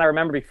the only one I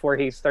remember before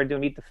he started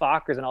doing Meet the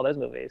Fockers and all those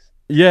movies.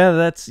 Yeah,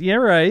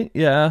 right.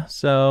 Yeah,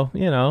 so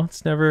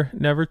it's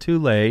never too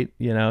late.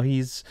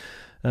 He's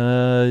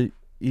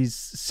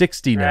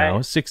 60 now.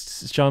 Right.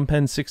 Sean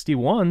Penn's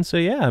 61. So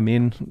yeah, I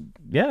mean,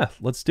 yeah,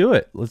 let's do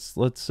it. Let's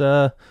Plus,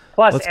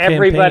 let's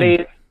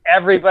everybody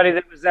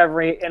that was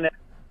ever in a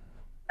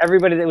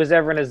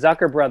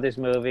Zucker Brothers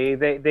movie,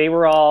 they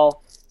were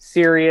all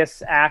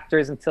serious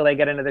actors until they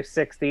get into their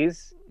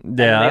 60s. Yeah, and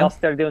they all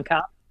started doing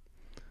comedy.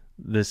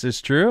 This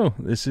is true.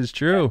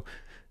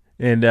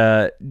 And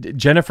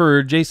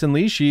Jennifer Jason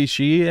Leigh,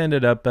 she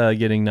ended up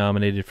getting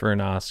nominated for an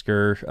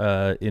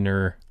Oscar in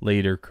her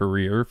later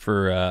career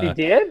for. She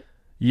did?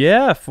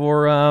 Yeah,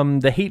 for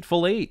The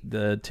Hateful Eight,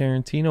 the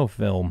Tarantino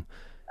film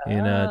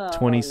in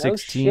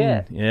 2016. No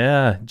shit.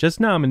 Yeah, just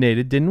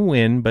nominated, didn't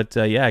win, but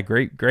yeah,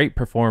 great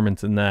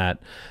performance in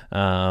that.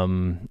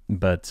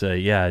 But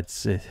yeah,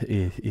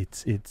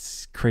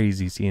 it's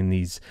crazy seeing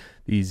these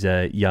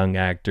young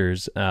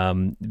actors.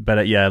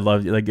 But yeah, I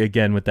love, like,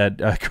 again with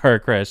that car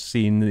crash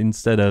scene,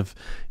 instead of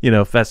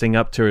fessing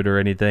up to it or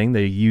anything,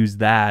 they use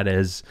that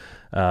as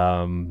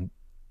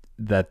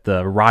that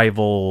the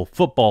rival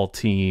football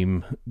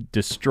team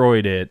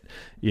destroyed it,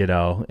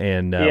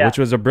 and which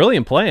was a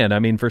brilliant plan. I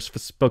mean, for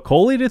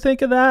Spicoli to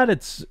think of that,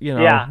 it's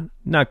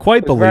not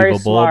quite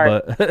believable,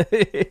 but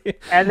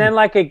and then,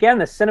 like, again,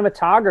 the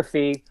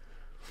cinematography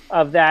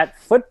of that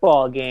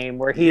football game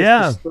where he's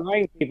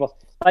destroying people.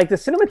 Like, the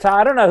cinematography,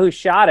 I don't know who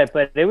shot it,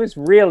 but it was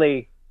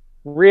really,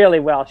 really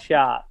well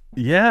shot.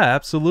 Yeah,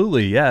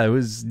 absolutely. Yeah, it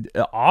was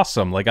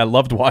awesome. Like, I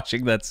loved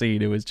watching that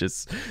scene. It was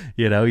just,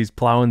 he's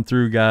plowing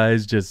through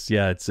guys. Just,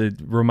 yeah, it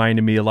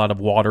reminded me a lot of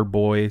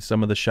Waterboy,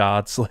 some of the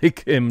shots,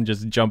 like him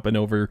just jumping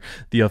over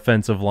the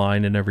offensive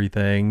line and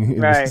everything. It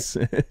was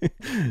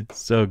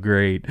so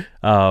great.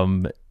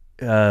 Matthew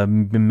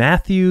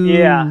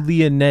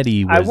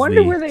Leonetti was I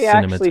wonder the where they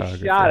actually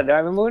cinematographer. shot it. I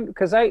remember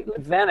because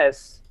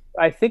Venice,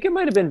 I think it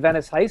might have been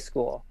Venice High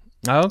School.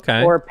 Oh,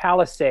 okay. Or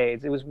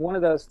Palisades. It was one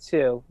of those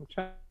two.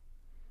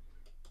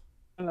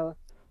 I'm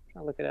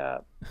I'll look it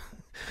up.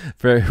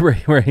 Very,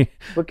 right.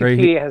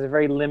 Wikipedia has a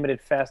very limited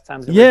fast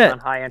times at Yeah,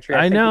 Ridgemont High Entry.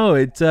 I know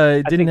it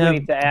I didn't think we have.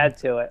 need to add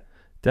to it.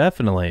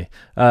 Definitely.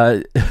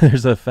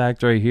 There's a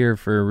fact right here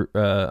for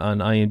on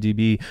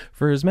IMDb.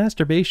 For his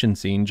masturbation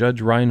scene,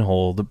 Judge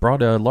Reinhold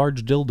brought a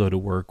large dildo to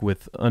work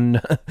with,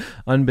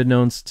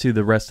 unbeknownst to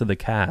the rest of the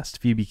cast.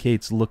 Phoebe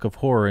Cates' look of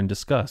horror and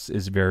disgust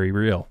is very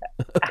real.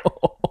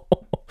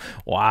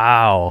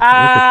 Wow, look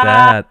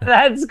at that.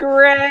 That's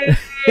great.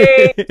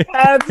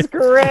 That's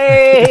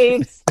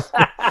great.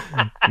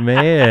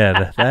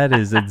 Man, that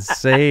is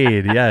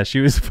insane. Yeah, she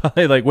was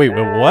probably like, wait,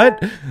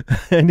 what?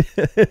 I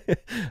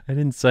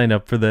didn't sign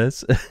up for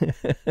this.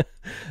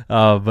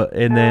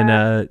 And then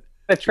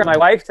I try my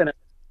wife tonight.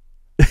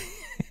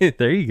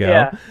 there you go.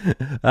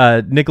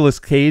 Yeah. Nicolas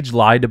Cage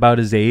lied about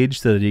his age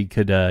so that he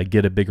could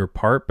get a bigger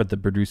part, but the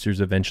producers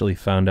eventually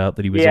found out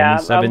that he was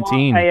only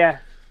 17. Yeah.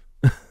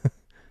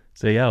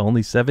 So yeah,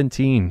 only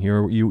 17.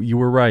 You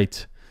were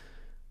right.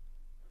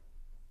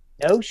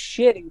 No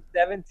shit, he's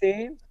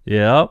 17.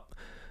 Yep.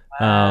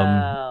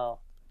 Wow.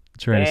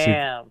 Trying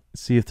to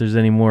see if there's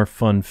any more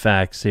fun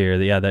facts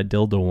here. Yeah, that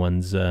dildo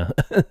one's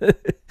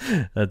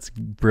that's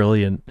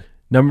brilliant.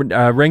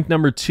 Ranked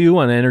number 2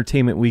 on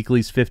Entertainment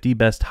Weekly's 50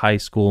 best high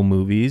school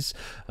movies.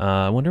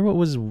 I wonder what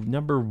was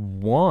number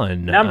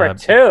 1. Number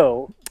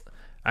 2.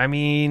 I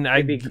mean,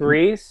 maybe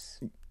Grease.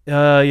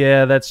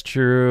 Yeah, that's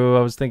true. I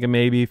was thinking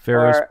maybe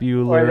Ferris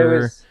Bueller. Or there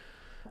was,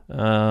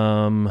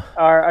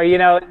 or you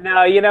know,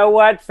 no, you know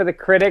what? For the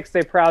critics,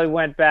 they probably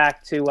went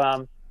back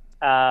to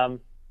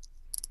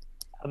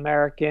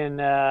American.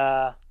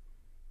 What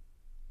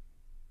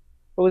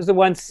was the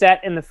one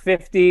set in the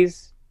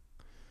 50s?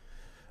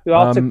 We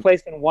all took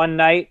place in one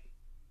night.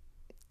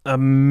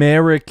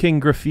 American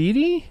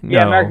Graffiti? No.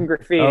 Yeah, American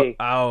Graffiti.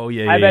 Oh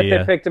yeah. I bet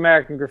they picked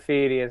American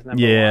Graffiti as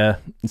number 1. Yeah,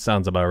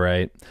 sounds about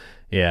right.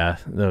 Yeah,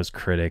 those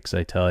critics,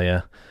 I tell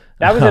you.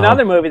 That was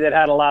another movie that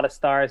had a lot of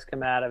stars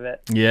come out of it.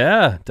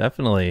 Yeah,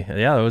 definitely.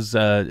 Yeah, it was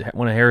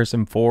one of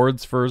Harrison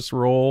Ford's first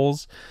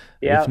roles.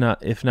 Yeah,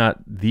 if not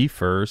the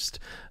first.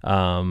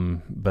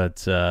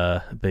 But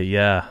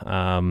yeah.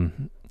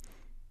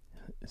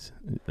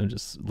 I'm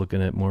just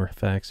looking at more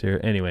facts here.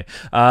 Anyway,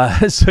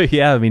 so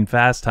yeah, I mean,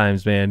 Fast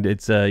Times, man.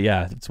 It's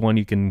it's one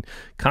you can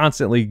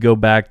constantly go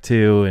back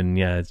to, and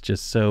yeah, it's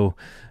just so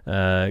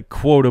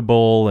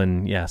quotable,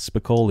 and yeah,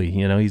 Spicoli.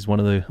 You know, he's one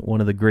of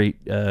the great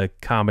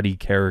comedy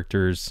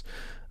characters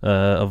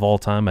of all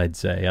time. I'd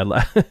say.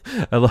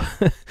 I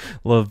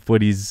love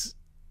what he's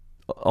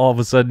all of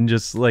a sudden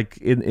just like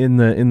in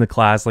the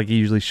class, like he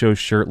usually shows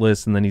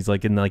shirtless, and then he's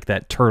like in like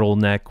that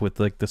turtleneck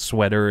with like the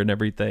sweater and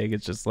everything.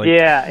 It's just like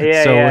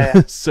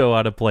so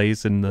out of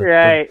place, and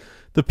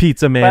the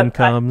pizza man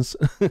comes.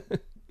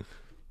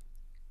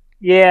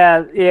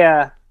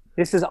 Yeah.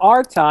 This is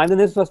our time, and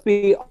this must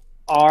be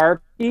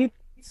our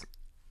pizza.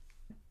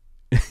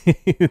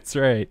 That's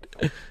right.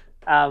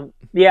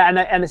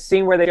 Yeah, and the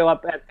scene where they go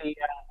up at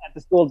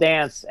the school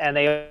dance and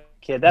they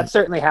kid. That's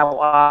certainly how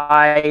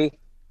I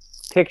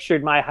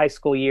pictured my high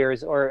school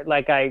years, or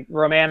like I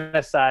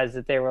romanticized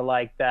that they were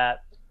like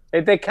that.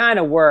 They kind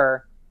of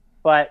were,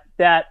 but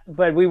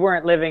we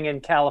weren't living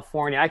in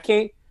California. I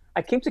came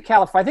to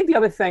California. I think the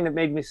other thing that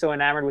made me so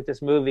enamored with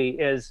this movie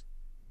is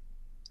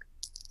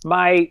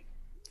my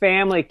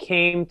family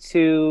came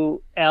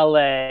to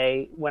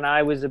LA when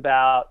I was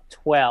about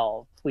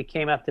 12. We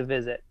came up to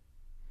visit,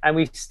 and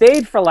we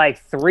stayed for like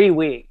 3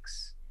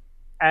 weeks,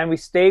 and we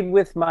stayed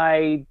with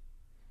my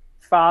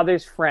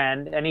father's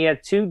friend, and he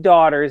had 2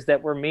 daughters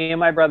that were me and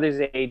my brother's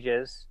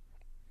ages,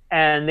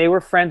 and they were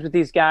friends with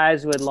these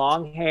guys who had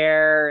long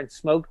hair and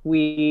smoked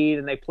weed,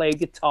 and they played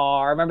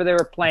guitar. I remember they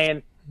were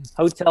playing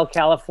Hotel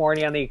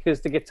California on the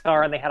acoustic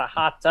guitar, and they had a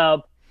hot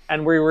tub,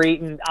 and we were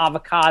eating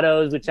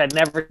avocados, which I'd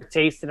never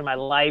tasted in my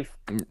life,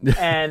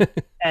 and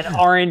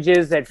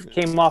oranges that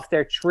came off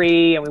their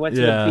tree, and we went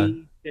to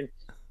the beach,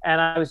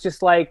 and I was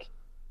just like,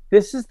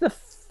 this is the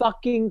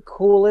fucking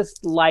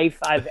coolest life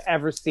I've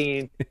ever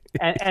seen.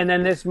 And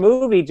then this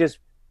movie just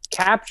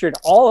captured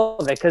all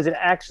of it, because it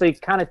actually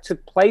kind of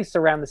took place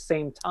around the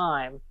same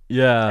time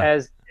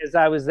as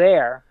I was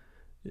there.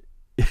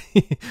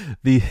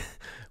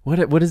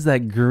 What is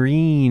that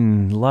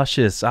green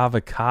luscious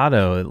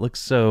avocado? It looks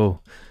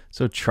so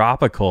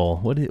tropical.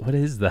 What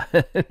is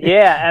that?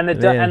 Yeah, and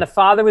the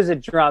father was a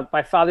drunk.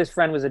 My father's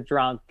friend was a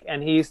drunk,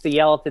 and he used to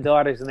yell at the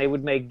daughters, and they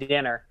would make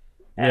dinner.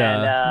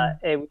 And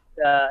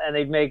and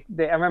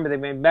I remember they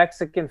made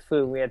Mexican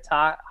food. We had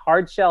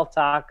hard shell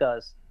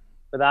tacos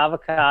with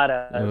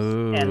avocados.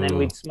 Ooh. And then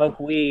we'd smoke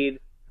weed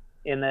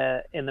in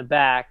the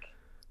back.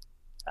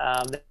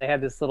 They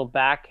had this little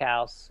back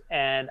house,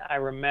 and I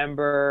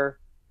remember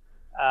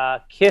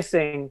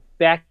kissing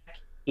Becky.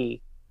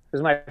 It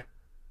was my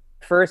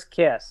first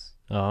kiss.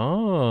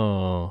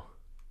 Oh.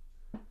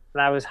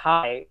 And I was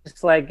high.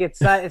 It's like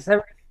it's never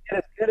gonna get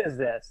as good as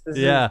this.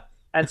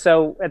 And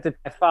so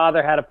my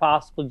father had a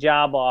possible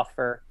job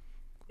offer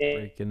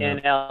in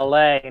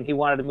LA, and he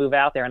wanted to move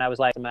out there, and I was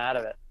like, I'm out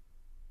of it.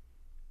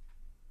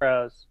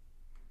 Froze.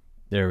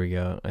 There we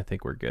go. I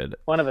think we're good.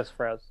 One of us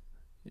froze.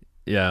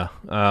 Yeah.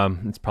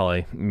 It's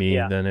probably me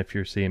Yeah. then if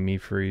you're seeing me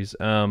freeze.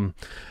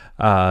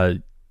 Uh,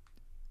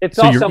 It's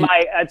so also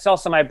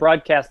you're, my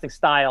broadcasting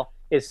style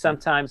is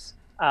sometimes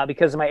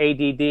because of my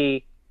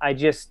ADD, I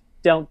just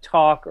don't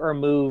talk or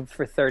move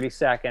for 30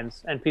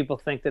 seconds, and people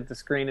think that the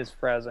screen is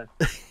frozen.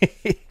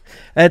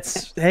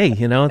 That's hey,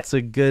 it's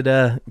a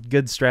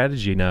good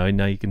strategy now.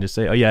 Now you can just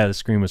say, "Oh yeah, the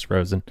screen was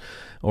frozen,"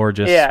 or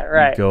just Yeah,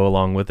 right. go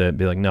along with it.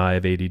 Be like, "No, I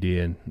have ADD,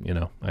 and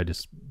I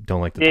just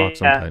don't like to talk Yeah,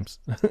 sometimes."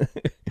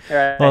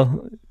 right.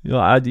 Well,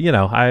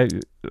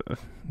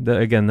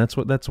 again,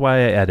 that's why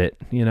I edit.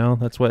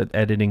 That's what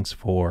editing's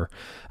for.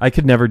 I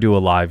could never do a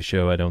live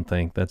show. I don't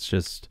think that's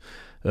just.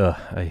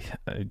 I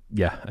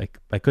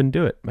couldn't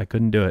do it. I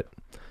couldn't do it.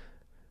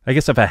 I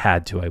guess if I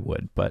had to, I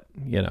would. But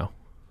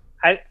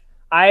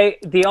I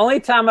the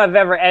only time I've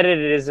ever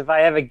edited is if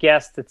I have a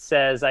guest that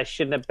says I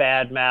shouldn't have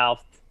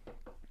bad-mouthed,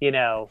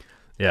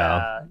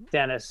 yeah.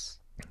 Dennis,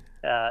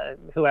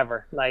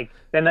 whoever. Like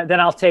then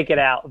I'll take it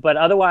out. But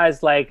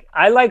otherwise, like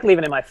I like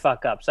leaving in my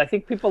fuck ups. I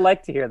think people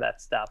like to hear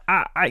that stuff.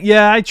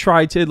 I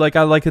try to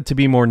I like it to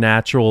be more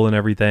natural and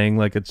everything.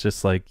 Like it's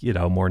just like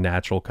more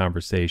natural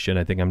conversation.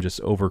 I think I'm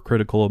just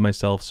overcritical of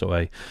myself,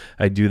 so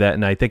I do that,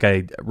 and I think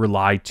I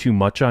rely too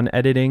much on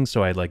editing,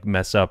 so I like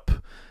mess up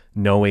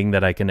knowing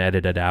that I can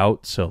edit it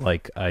out. So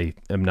like I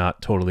am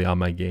not totally on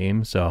my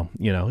game. So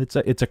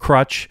it's a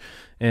crutch,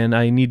 and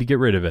I need to get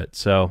rid of it.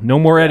 So no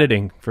more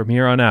editing from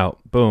here on out.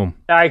 Boom.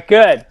 All right,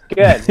 good.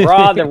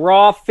 The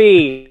raw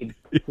feed,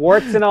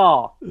 warts and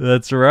all.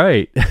 That's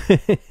right.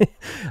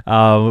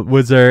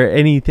 Was there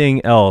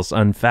anything else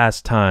on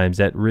Fast Times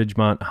at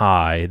Ridgemont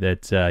High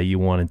that you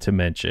wanted to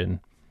mention?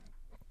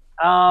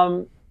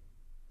 Let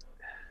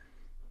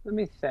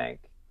me think.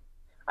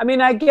 I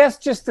mean, I guess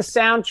just the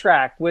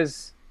soundtrack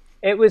was.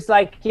 It was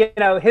like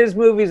his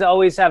movies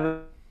always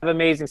have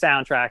amazing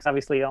soundtracks.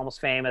 Obviously, Almost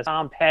Famous,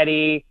 Tom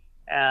Petty.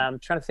 I'm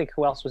trying to think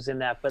who else was in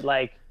that, but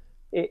like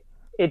it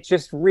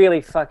just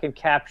really fucking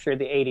captured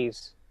the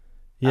 80s.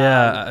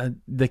 Yeah,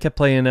 they kept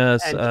playing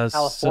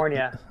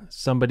California.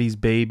 Somebody's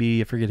Baby.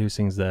 I forget who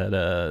sings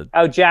that.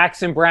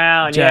 Jackson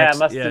Brown. It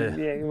must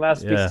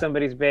be Yeah.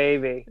 Somebody's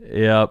Baby.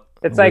 Yep.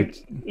 It's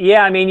like,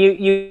 I mean,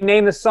 you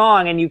name the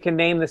song and you can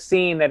name the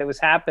scene that it was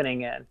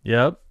happening in.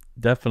 Yep.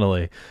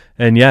 Definitely.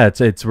 And yeah,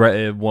 it's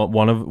right.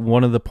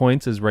 One of the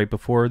points is right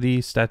before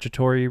the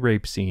statutory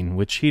rape scene,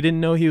 which he didn't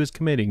know he was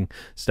committing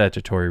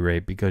statutory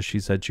rape because she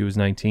said she was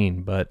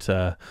 19. But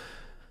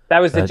that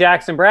was the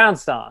Jackson Brown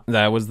song.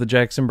 That was the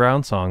Jackson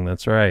Brown song.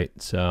 That's right.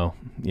 So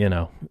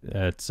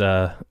it's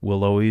I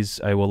will always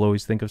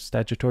think of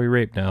statutory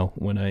rape now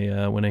when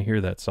I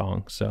hear that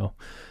song. So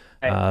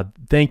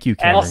thank you,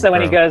 Cameron. And also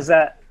when he goes,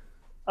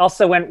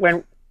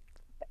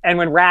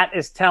 when Rat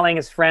is telling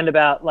his friend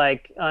about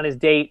like on his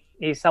date,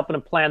 he's helping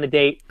him plan the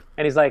date,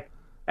 and he's like,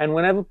 and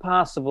whenever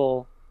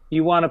possible,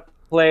 you want to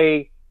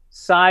play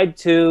side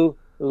 2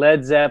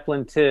 Led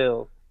Zeppelin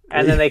 2.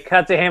 And then they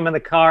cut to him in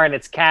the car and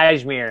it's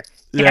Kashmir.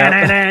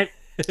 Yeah.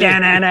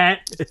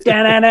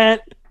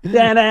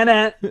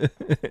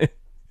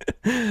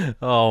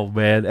 Oh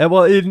man. And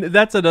well,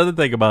 that's another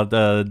thing about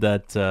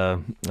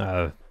the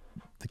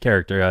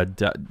character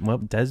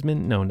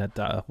Desmond, no, not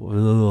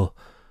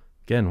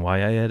again, why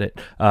I edit.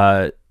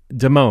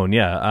 Damone,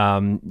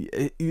 yeah.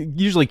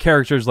 Usually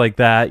characters like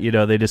that,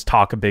 they just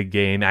talk a big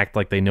game, act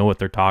like they know what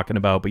they're talking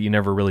about, but you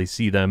never really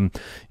see them,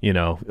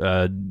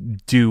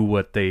 do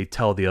what they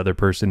tell the other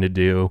person to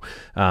do.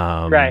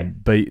 Right.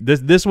 But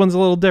this one's a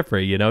little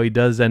different. He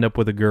does end up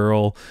with a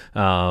girl,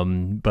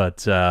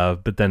 but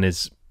then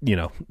is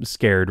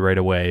scared right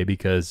away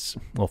because,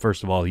 well,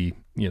 first of all, he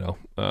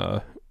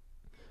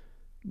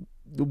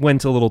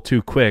went a little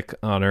too quick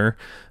on her.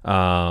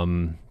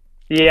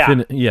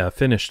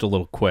 Finished a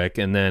little quick,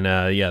 and then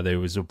they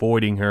was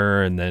avoiding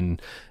her, and then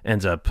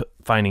ends up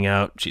finding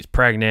out she's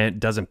pregnant,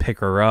 doesn't pick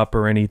her up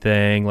or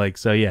anything. Like,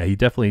 so yeah, he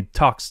definitely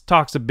talks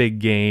a big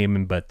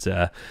game, but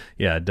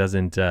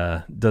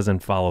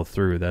doesn't follow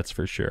through, that's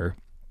for sure.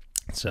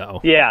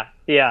 So yeah.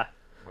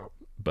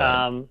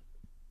 But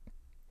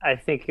I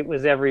think it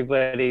was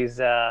everybody's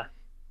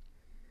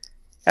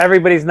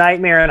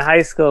nightmare in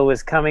high school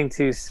was coming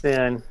too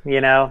soon,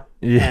 and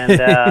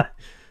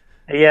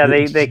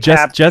they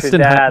captured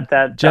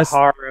the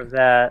horror of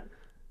that.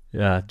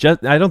 Yeah,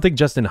 I don't think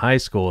just in high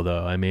school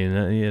though. I mean,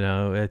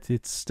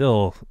 it's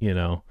still,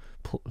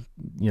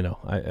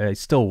 I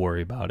still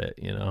worry about it.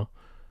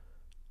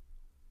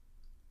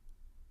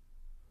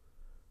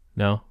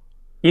 No,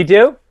 you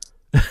do.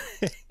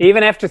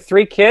 Even after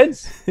 3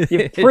 kids,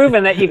 you've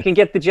proven that you can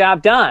get the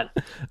job done.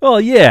 Well,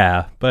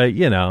 yeah, but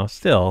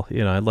still,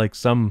 I'd like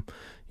some,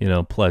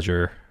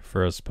 pleasure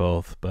for us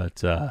both,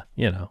 but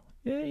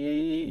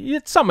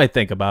it's something I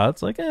think about.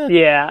 It's like,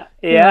 yeah.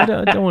 I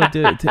don't want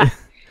to do it.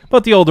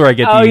 But the older I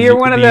get, you're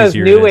one of those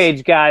new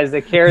age guys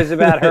that cares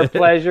about her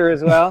pleasure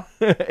as well.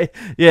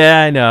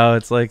 Yeah, I know.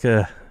 It's like,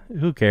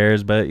 who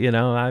cares? But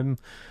I'm,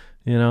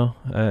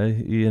 I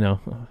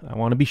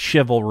want to be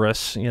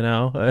chivalrous.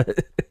 Nah.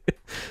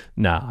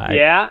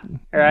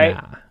 Right.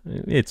 Nah,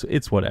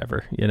 it's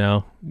whatever.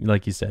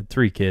 Like you said,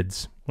 3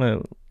 kids.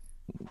 Well,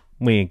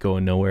 we ain't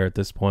going nowhere at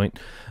this point.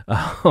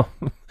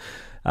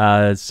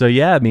 So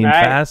yeah, I mean,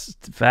 Right.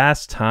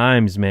 Fast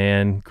Times,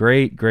 man.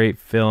 Great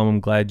film. I'm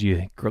glad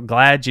you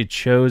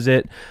chose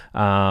it.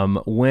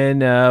 When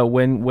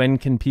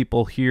can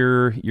people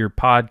hear your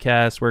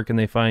podcast? Where can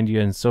they find you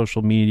in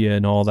social media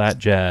and all that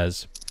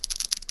jazz?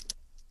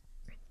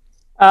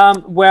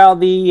 Well,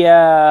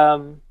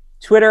 the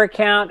Twitter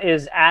account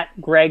is at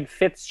Greg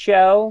Fitz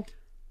Show,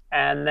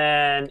 and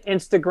then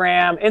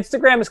Instagram.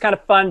 Instagram is kind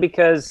of fun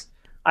because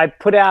I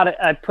put out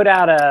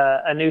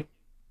a new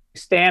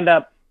stand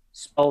up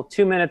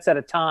 2 minutes at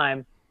a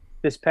time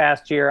this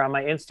past year on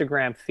my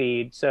Instagram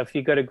feed. So if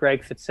you go to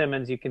Greg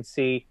Fitzsimmons, you can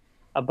see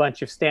a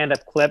bunch of stand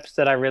up clips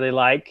that I really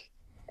like,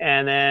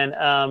 and then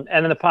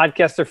the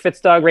podcasts are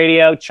Fitz Dog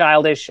Radio,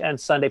 Childish, and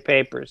Sunday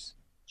Papers.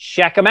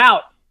 Check them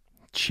out.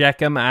 Check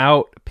them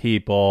out,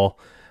 people.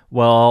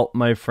 Well,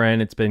 my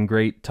friend, it's been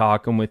great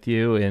talking with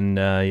you, and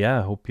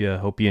yeah, hope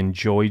you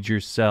enjoyed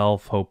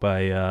yourself. Hope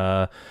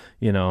I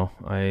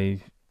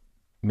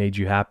made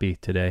you happy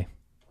today.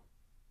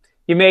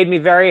 You made me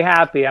very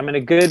happy. I'm in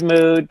a good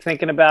mood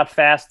thinking about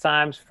Fast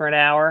Times for an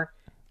hour,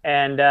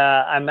 and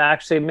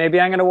maybe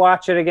I'm going to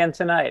watch it again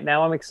tonight.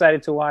 Now I'm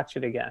excited to watch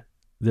it again.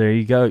 There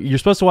you go. You're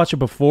supposed to watch it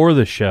before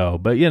the show,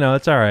 but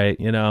it's all right.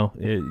 You don't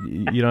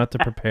have to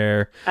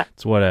prepare.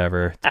 It's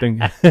whatever. It's been...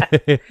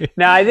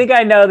 Now I think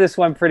I know this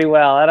one pretty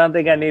well. I don't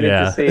think I needed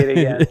to see it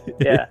again.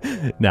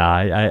 Yeah. No,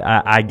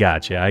 I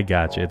got you.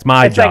 It's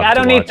my job. Like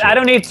I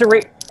don't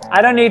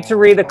need to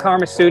read the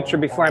Kama Sutra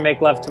before I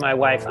make love to my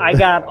wife. I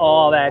got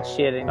all that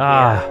shit in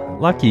here.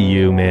 Lucky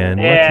you, man.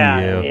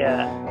 Lucky you.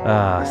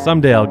 Yeah.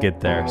 Someday I'll get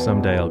there.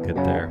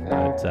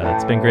 But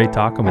it's been great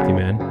talking with you,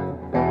 man.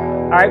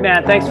 All right,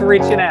 man. Thanks for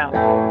reaching out.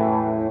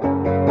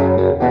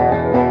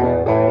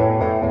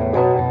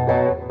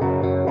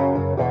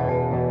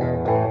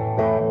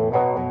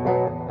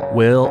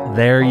 Well,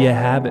 there you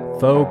have it,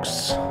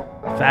 folks.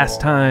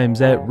 Fast Times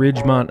at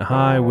Ridgemont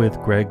High with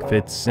Greg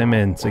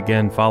Fitzsimmons.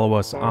 Again, follow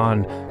us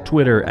on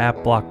Twitter at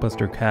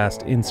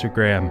BlockbusterCast,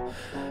 Instagram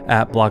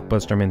at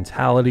Blockbuster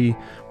Mentality,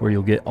 where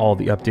you'll get all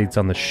the updates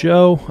on the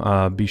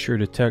show. Be sure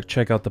to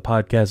check out the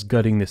podcast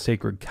Gutting the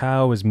Sacred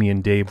Cow, as me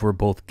and Dave were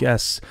both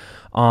guests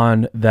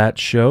on that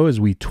show as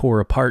we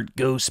tore apart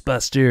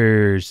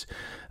Ghostbusters.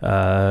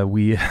 We're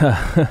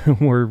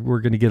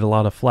going to get a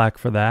lot of flack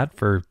for that,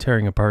 for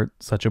tearing apart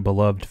such a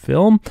beloved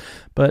film.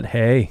 But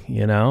hey,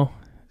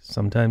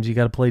 sometimes you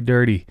got to play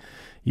dirty.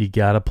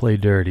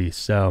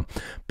 So,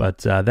 but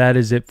that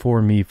is it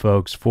for me,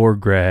 folks. For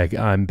Greg,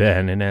 I'm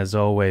Ben. And as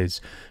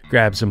always,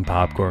 grab some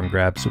popcorn,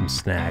 grab some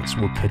snacks.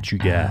 We'll catch you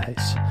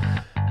guys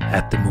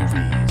at the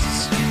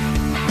movies.